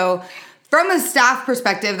 okay? So from a staff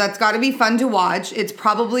perspective, that's got to be fun to watch. It's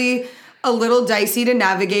probably a little dicey to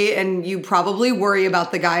navigate, and you probably worry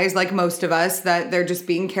about the guys, like most of us, that they're just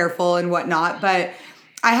being careful and whatnot. But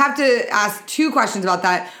I have to ask 2 questions about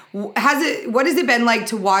that. What has it been like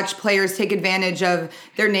to watch players take advantage of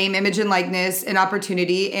their name, image, and likeness and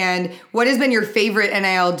opportunity? And what has been your favorite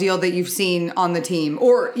NIL deal that you've seen on the team,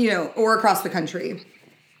 or across the country?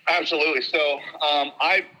 Absolutely. So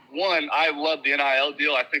I love the NIL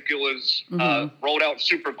deal. I think it was rolled out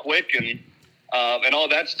super quick and all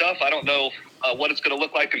that stuff. I don't know what it's going to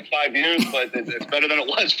look like in 5 years, but it's better than it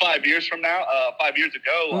was 5 years from now, 5 years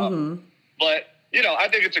ago. But I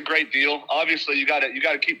think it's a great deal. Obviously, you got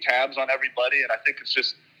to keep tabs on everybody, and I think it's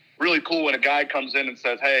just really cool when a guy comes in and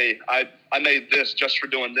says, "Hey, I made this just for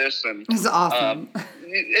doing this," and it's awesome.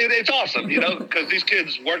 It's awesome, because these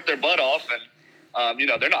kids work their butt off, and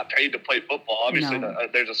they're not paid to play football. Obviously,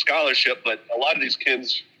 there's a scholarship, but a lot of these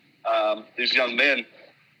kids, these young men,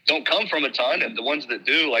 don't come from a ton, and the ones that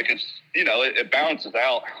do, it balances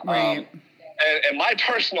out. Right. And my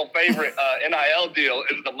personal favorite NIL deal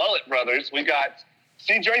is the Mullet Brothers. We got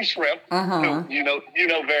CJ Shrimp, who you know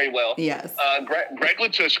very well. Yes. Greg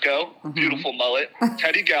Latushko, beautiful mullet.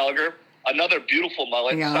 Teddy Gallagher, another beautiful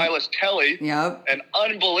mullet. Yeah. Silas Kelly, an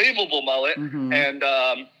unbelievable mullet, and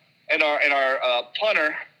our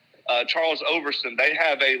punter Charles Overson. They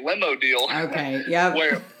have a limo deal. Okay. Yeah.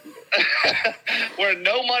 Where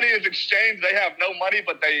no money is exchanged. They have no money,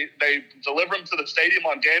 but they deliver them to the stadium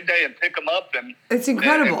on game day and pick them up, and it's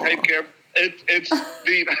incredible. And take care. It's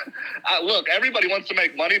the look. Everybody wants to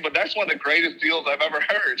make money, but that's one of the greatest deals I've ever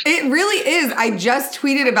heard. It really is. I just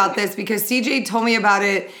tweeted about this because CJ told me about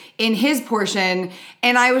it in his portion,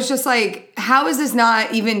 and I was just like, how is this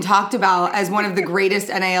not even talked about as one of the greatest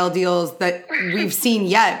NIL deals that we've seen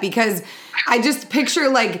yet? Because I just picture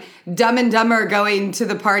Dumb and Dumber going to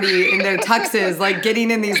the party in their tuxes,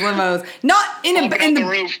 getting in these limos, not in the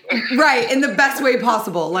roof, right, in the best way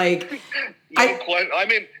possible. I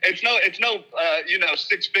mean, it's no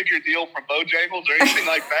 6-figure deal from Bojangles or anything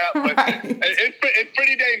like that, but right. it's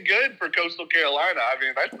pretty dang good for Coastal Carolina. I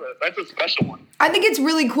mean, that's a special one. I think it's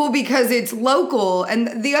really cool because it's local,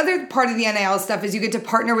 and the other part of the NIL stuff is you get to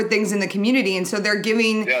partner with things in the community, and so they're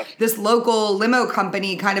giving this local limo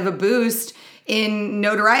company kind of a boost in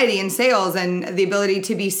notoriety and sales and the ability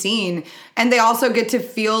to be seen. And they also get to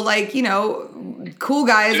feel cool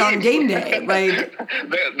guys on game day.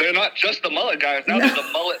 They're not just the mullet guys. Now they're the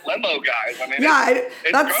mullet limo guys. I mean,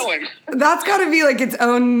 it's growing. That's got to be its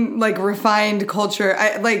own refined culture.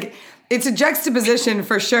 It's a juxtaposition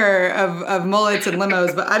for sure of mullets and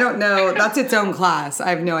limos, but I don't know. That's its own class. I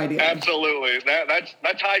have no idea. Absolutely.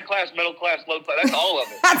 That's high class, middle class, low class. That's all of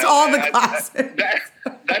it. That's all the classes.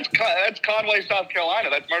 That's Conway, South Carolina.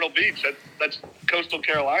 That's Myrtle Beach. That's Coastal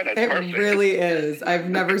Carolina. It's perfect. It really is. I've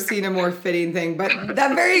never seen a more fitting thing, but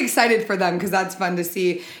I'm very excited for them because that's fun to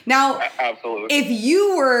see. Now, absolutely. If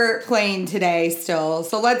you were playing today still,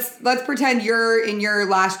 so let's pretend you're in your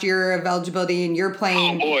last year of eligibility and you're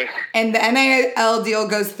playing. Oh boy. And the NIL deal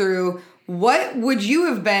goes through. What would you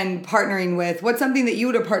have been partnering with? What's something that you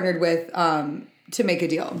would have partnered with to make a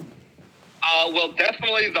deal? Well,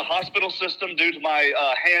 definitely the hospital system due to my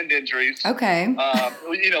hand injuries. Okay.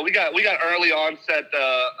 We got early onset.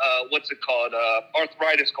 What's it called?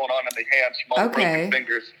 Arthritis going on in the hands from all the broken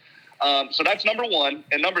fingers. So that's number one,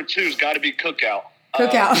 and number two's got to be Cookout.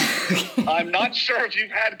 I'm not sure if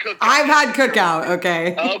you've had Cookout. I've had Cookout.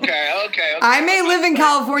 Okay. Okay. I may live in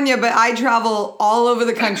California, but I travel all over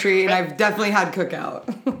the country, and I've definitely had Cookout.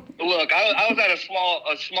 Look, I was at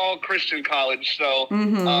a small Christian college, so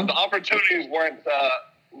the opportunities weren't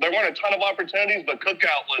there weren't a ton of opportunities, but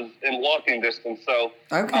Cookout was in walking distance. So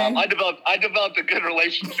Okay. I developed a good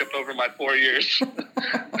relationship over my 4 years.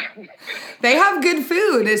 They have good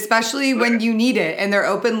food, especially when you need it, and they're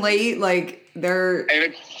open late. Like they're And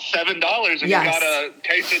it's $7, and Yes. you got a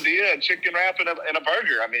quesadilla, a chicken wrap, and a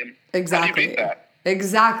burger. I mean, exactly. how do you beat that?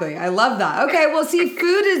 Exactly. I love that. Okay, well, see,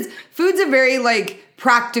 food's a very like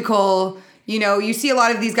practical. You know, you see a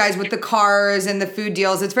lot of these guys with the cars and the food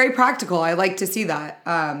deals. It's very practical. I like to see that.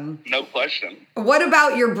 No question. What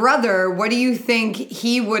about your brother? What do you think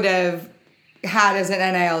he would have had as an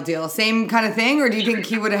NIL deal? Same kind of thing, or do you think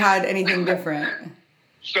he would have had anything different?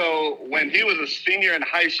 So when he was a senior in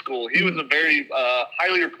high school, he was a very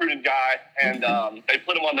highly recruited guy, and they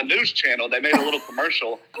put him on the news channel. They made a little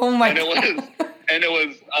commercial. Oh my and God. It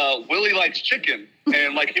was Willie Likes Chicken,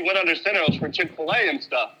 and like he went under center. It was for Chick-fil-A and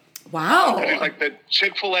stuff. Wow. And he's like the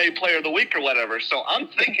Chick-fil-A Player of the Week or whatever. So I'm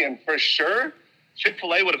thinking for sure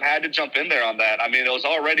Chick-fil-A would have had to jump in there on that. I mean, it was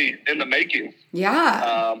already in the making.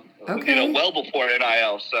 Yeah. Okay. You know, well before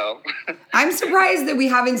NIL. So I'm surprised that we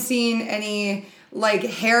haven't seen any like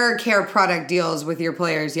hair care product deals with your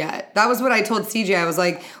players yet. That was what I told CJ. I was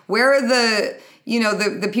like, where are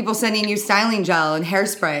the people sending you styling gel and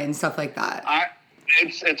hairspray and stuff like that?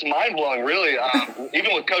 It's mind blowing, really.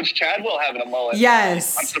 Even with Coach Chadwell having a mullet,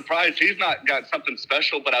 Yes. I'm surprised he's not got something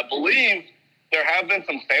special. But I believe there have been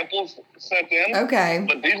some samples sent in. Okay.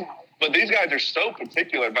 But these guys are so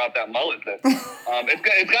particular about that mullet that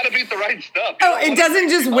it's got to beat the right stuff. Oh, it doesn't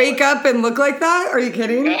just wake up and look like that? Are you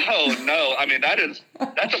kidding? No. I mean, that's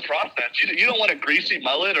a process. You don't want a greasy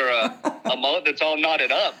mullet or a mullet that's all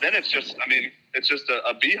knotted up. Then it's just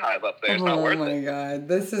a beehive up there. It's not worth it. Oh my God.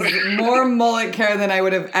 This is more mullet care than I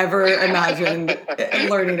would have ever imagined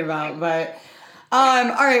learning about. But all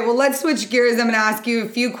right, well, let's switch gears. I'm going to ask you a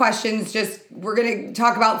few questions. We're going to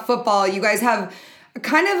talk about football. You guys have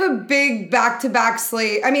kind of a big back-to-back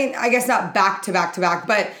slate. I mean, I guess not back-to-back,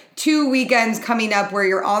 but 2 weekends coming up where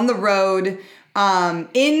you're on the road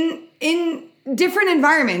in different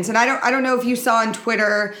environments. And I don't know if you saw on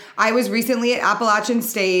Twitter, I was recently at Appalachian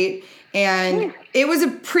State, and it was a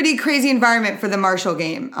pretty crazy environment for the Marshall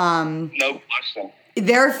game. No question.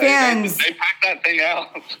 Their fans... They packed that thing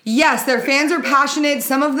out. Yes, their fans are passionate.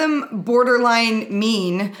 Some of them borderline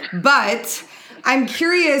mean, but... I'm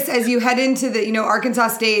curious, as you head into the, Arkansas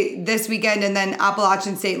State this weekend and then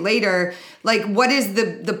Appalachian State later, like what is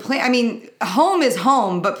the plan? I mean, home is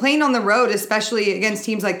home, but playing on the road, especially against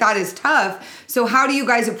teams like that, is tough. So how do you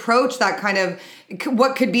guys approach that kind of,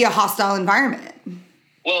 what could be a hostile environment?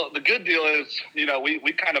 Well, the good deal is,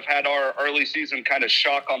 we kind of had our early season kind of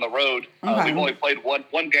shock on the road. Okay. We've only played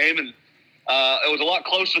one game, and it was a lot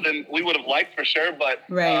closer than we would have liked for sure, but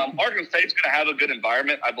Right. Arkansas State's going to have a good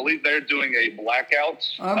environment. I believe they're doing a blackout,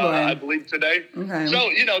 I believe, today. Okay. So,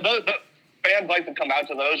 the fans like to come out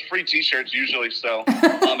to those. Free T-shirts usually, so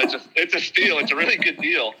it's a steal. It's a really good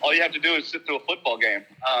deal. All you have to do is sit through a football game.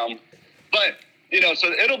 But,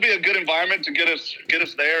 so it'll be a good environment to get us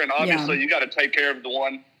there, and obviously you got to take care of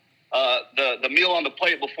the meal on the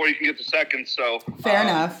plate before you can get the second. So Fair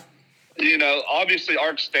enough. Obviously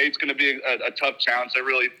Ark State's going to be a tough challenge. They're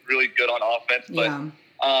really, really good on offense. But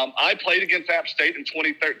I played against App State in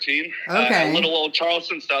 2013 at little old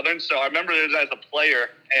Charleston Southern. So I remember it as a player,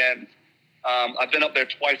 and I've been up there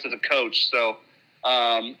twice as a coach. So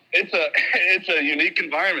it's a unique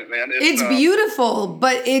environment, man. It's beautiful,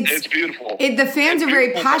 but it's beautiful. The fans are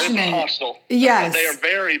very passionate. It's hostile. Yes. They are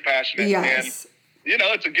very passionate. Yes. And,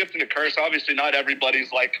 it's a gift and a curse. Obviously, not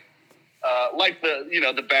everybody's like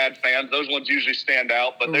the bad fans. Those ones usually stand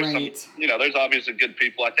out, but there's there's obviously good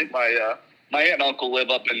people. I think my aunt and uncle live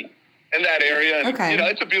up in that area. And,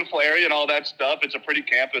 it's a beautiful area and all that stuff. It's a pretty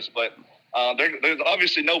campus, but there's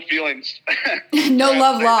obviously no feelings. No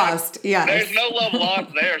love lost. Yeah. There's no love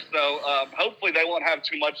lost there. So hopefully they won't have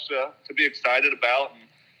too much to be excited about.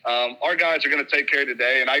 And, our guys are going to take care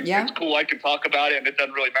today, and it's cool. I can talk about it, and it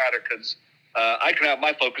doesn't really matter because I can have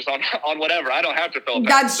my focus on whatever. I don't have to throw.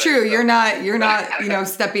 That's true. So. You're not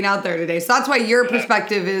stepping out there today. So that's why your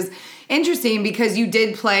perspective is interesting, because you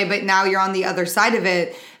did play, but now you're on the other side of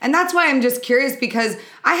it. And that's why I'm just curious, because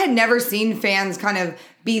I had never seen fans kind of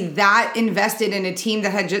be that invested in a team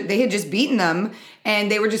that they had just beaten them,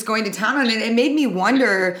 and they were just going to town on it. It made me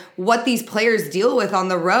wonder what these players deal with on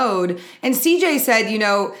the road. And CJ said,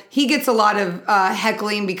 he gets a lot of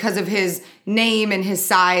heckling because of his name and his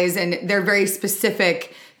size, and they're very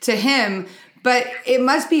specific to him. But it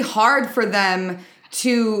must be hard for them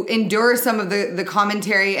to endure some of the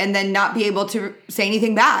commentary and then not be able to say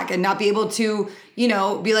anything back and not be able to,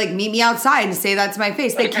 be like, meet me outside and say that to my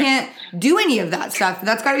face. They can't do any of that stuff.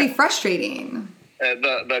 That's got to be frustrating.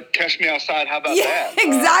 the catch me outside. How about Yeah, that?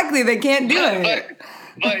 exactly. They can't do it.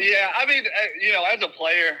 But yeah, I mean, as a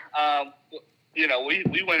player,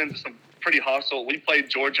 we went into some pretty hostile. We played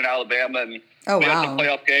Georgia and Alabama, and we had some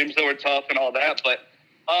playoff games that were tough and all that. But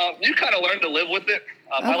you kind of learn to live with it.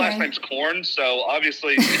 My last name's Korn, so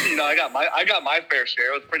obviously, I got my fair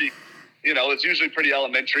share. It was pretty, it's usually pretty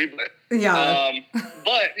elementary, but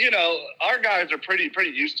but our guys are pretty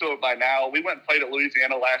used to it by now. We went and played at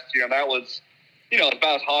Louisiana last year, and that was,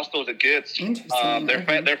 about as hostile as it gets. Interesting.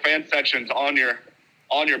 Their fan section's on your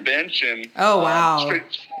bench, and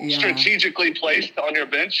strategically placed on your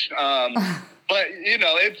bench. But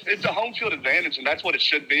it's a home field advantage, and that's what it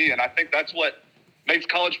should be. And I think that's what makes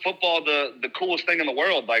college football the coolest thing in the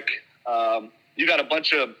world. Like, you got a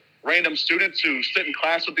bunch of random students who sit in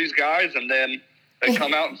class with these guys, and then they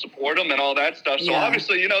come out and support them and all that stuff. So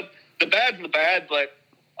obviously, the bad's the bad, but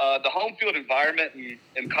the home field environment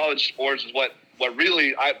in college sports is what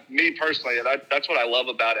really, me personally, that's what I love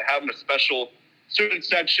about it. Having a special student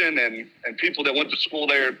section and people that went to school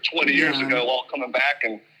there 20 years ago all coming back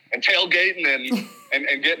and tailgating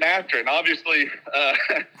and getting after it. And obviously,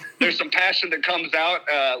 there's some passion that comes out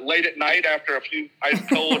late at night after a few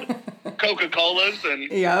ice-cold Coca-Colas. And,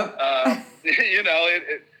 you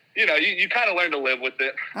kind of learn to live with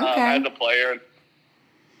it as a player.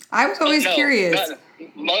 I was always curious.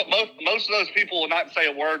 Most of those people will not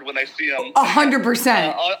say a word when they see them.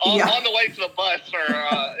 100%. On the way to the bus or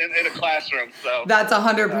in a classroom. So that's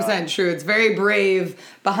 100% true. It's very brave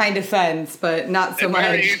behind a fence, but not so much. It's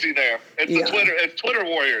very easy there. It's Twitter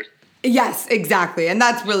warriors. Yes, exactly. And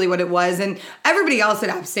that's really what it was. And everybody else at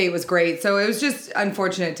App State was great. So it was just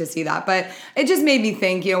unfortunate to see that. But it just made me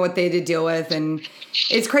think, what they had to deal with. And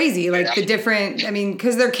it's crazy, the different,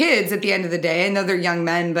 because they're kids at the end of the day. I know they're young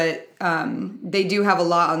men, but they do have a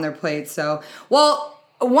lot on their plates. So,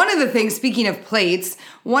 one of the things, speaking of plates,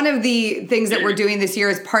 one of the things that we're doing this year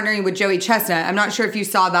is partnering with Joey Chestnut. I'm not sure if you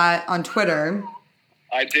saw that on Twitter.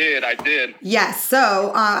 I did. Yes.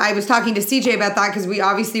 So I was talking to CJ about that because we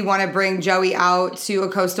obviously want to bring Joey out to a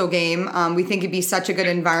Coastal game. We think it'd be such a good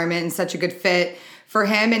environment and such a good fit for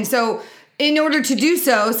him. And so in order to do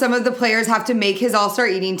so, some of the players have to make his All-Star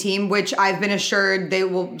eating team, which I've been assured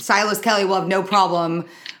Silas Kelly will have no problem.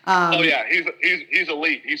 He's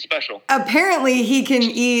elite. He's special. Apparently he can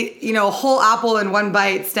eat, a whole apple in one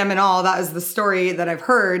bite, stem and all. That is the story that I've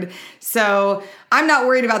heard. So I'm not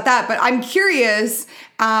worried about that, but I'm curious,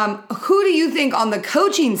 who do you think on the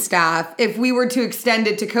coaching staff, if we were to extend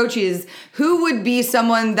it to coaches, who would be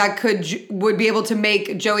someone that would be able to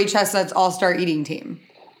make Joey Chestnut's All-Star eating team?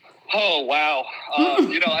 Oh, wow.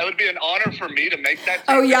 It would be an honor for me to make that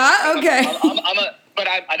team. Oh, yeah? Okay. But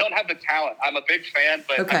I don't have the talent. I'm a big fan,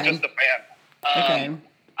 but I'm just a fan.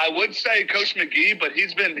 I would say Coach McGee, but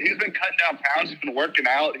he's been cutting down pounds. He's been working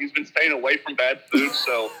out. He's been staying away from bad food.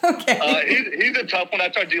 So he's a tough one.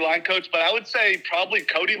 That's our D-line coach. But I would say probably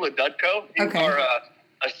Cody Ledutko. He's our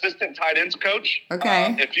assistant tight ends coach.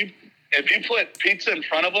 Okay. If you put pizza in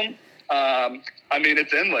front of him,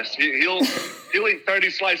 it's endless. He'll eat 30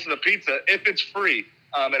 slices of pizza if it's free.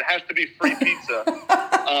 It has to be free pizza.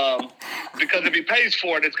 Because if he pays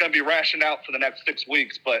for it, it's going to be rationed out for the next 6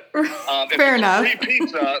 weeks. But if it's free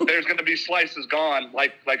pizza, there's going to be slices gone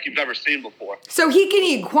like you've never seen before. So he can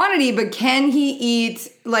eat quantity, but can he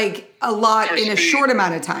eat a lot in a short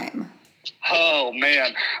amount of time? Oh,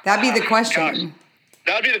 man. That'd be the question. Gosh.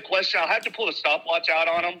 That'd be the question. I'll have to pull the stopwatch out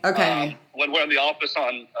on him. Okay. When we're in the office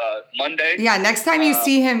on Monday. Yeah, next time you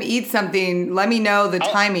see him eat something, let me know the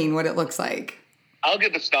timing, what it looks like. I'll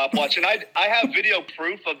get the stopwatch, and I have video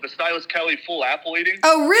proof of the Silas Kelly full apple eating.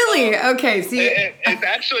 Oh, really? Okay, see. It's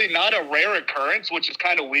actually not a rare occurrence, which is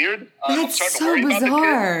kind of weird. That's so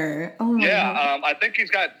bizarre. Oh my God. I think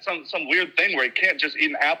he's got some weird thing where he can't just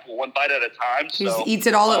eat an apple one bite at a time. He just eats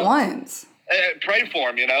it all at once. Pray for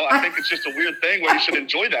him, I think it's just a weird thing where you should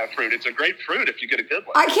enjoy that fruit. It's a great fruit if you get a good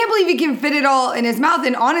one. I can't believe he can fit it all in his mouth.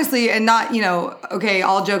 And honestly, and not,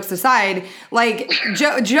 all jokes aside,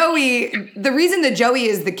 Joey, the reason that Joey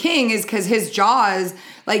is the king is because his jaws,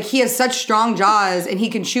 he has such strong jaws and he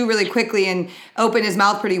can chew really quickly and open his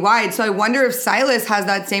mouth pretty wide. So I wonder if Silas has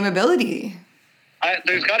that same ability.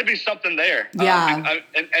 There's got to be something there. Yeah.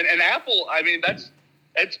 And apple,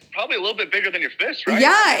 it's probably a little bit bigger than your fist, right?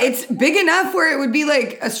 Yeah, it's big enough where it would be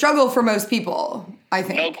a struggle for most people, I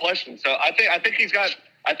think. No question. So I think he's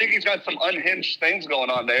got some unhinged things going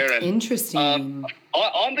on there. And, interesting.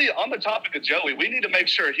 On the topic of Joey, we need to make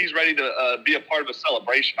sure he's ready to be a part of a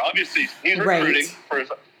celebration. Obviously, he's recruiting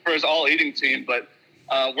for his all eating team, but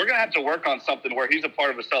we're going to have to work on something where he's a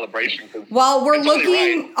part of a celebration. Well, we're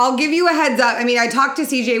looking, right. I'll give you a heads up. I mean, I talked to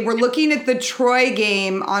CJ. We're looking at the Troy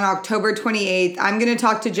game on October 28th. I'm going to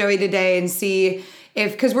talk to Joey today and see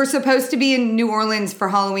because we're supposed to be in New Orleans for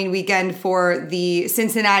Halloween weekend for the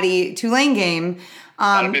Cincinnati-Tulane game.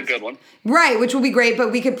 That'd be a good one. Right, which will be great,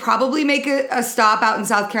 but we could probably make a stop out in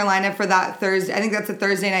South Carolina for that Thursday. I think that's a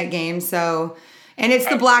Thursday night game, so, and it's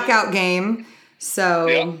the blackout game, so.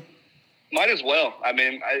 Yeah. Might as well. I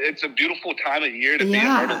mean, it's a beautiful time of year to be in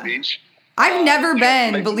Myrtle Beach. I've never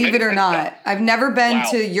been, believe it or not. I've never been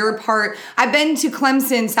to your part. I've been to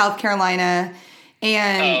Clemson, South Carolina,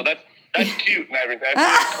 and. Oh, that's cute and everything.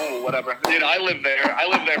 That's cool, whatever. I live there. I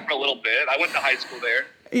lived there for a little bit. I went to high school there.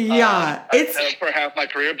 Yeah, it's for half my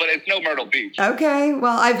career, but it's no Myrtle Beach. Okay,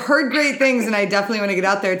 well, I've heard great things, and I definitely want to get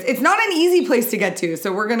out there. It's not an easy place to get to,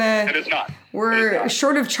 so we're gonna. It is not. We're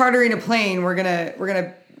short of chartering a plane. We're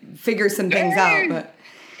gonna figure some things out, but.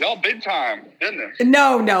 Y'all big time, goodness.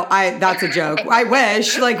 No, that's a joke. I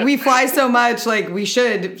wish. Like, we fly so much, like, we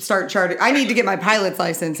should start chartering. I need to get my pilot's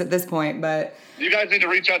license at this point, but. You guys need to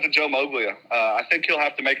reach out to Joe Moglia. I think he'll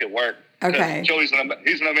have to make it work. Okay. Joey's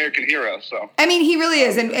he's an American hero, so. I mean, he really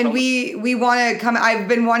is, and we want to come. I've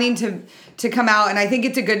been wanting to come out, and I think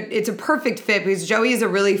it's a perfect fit because Joey is a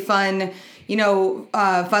really fun,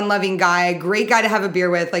 fun-loving guy, great guy to have a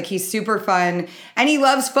beer with. Like, he's super fun, and he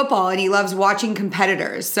loves football, and he loves watching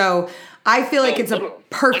competitors. So I feel like it's a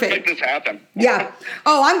perfect. Let's make this happen. Yeah.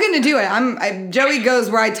 Oh, I'm going to do it. Joey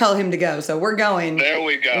goes where I tell him to go, so we're going. There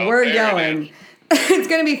we go. We're going. It's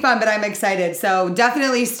going to be fun, but I'm excited. So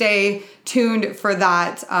definitely stay tuned for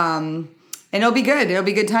that. And it'll be good. It'll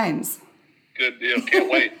be good times. Good deal.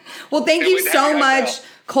 Can't wait. Well, thank you so much,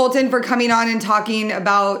 Colton, for coming on and talking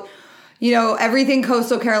about, everything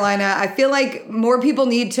Coastal Carolina. I feel like more people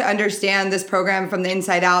need to understand this program from the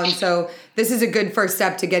inside out. And so this is a good first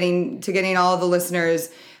step to getting all the listeners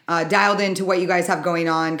dialed into what you guys have going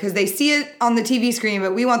on, because they see it on the TV screen,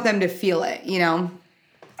 but we want them to feel it,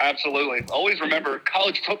 Absolutely. Always remember,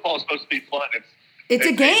 college football is supposed to be fun. It's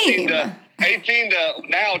a game. 18 to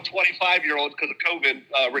now 25-year-olds because of COVID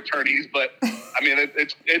returnees, but I mean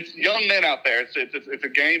it's young men out there. It's a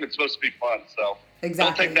game. It's supposed to be fun. So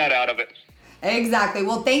exactly. Don't take that out of it. Exactly.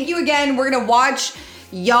 Well, thank you again. We're gonna watch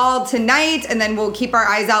y'all tonight, and then we'll keep our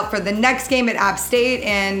eyes out for the next game at App State,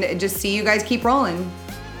 and just see you guys keep rolling.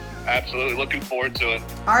 Absolutely. Looking forward to it.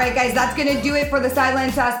 All right, guys. That's gonna do it for the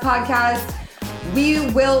Sideline Sass podcast. We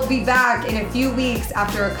will be back in a few weeks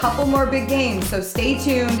after a couple more big games, so stay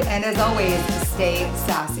tuned, and as always, stay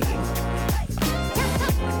sassy.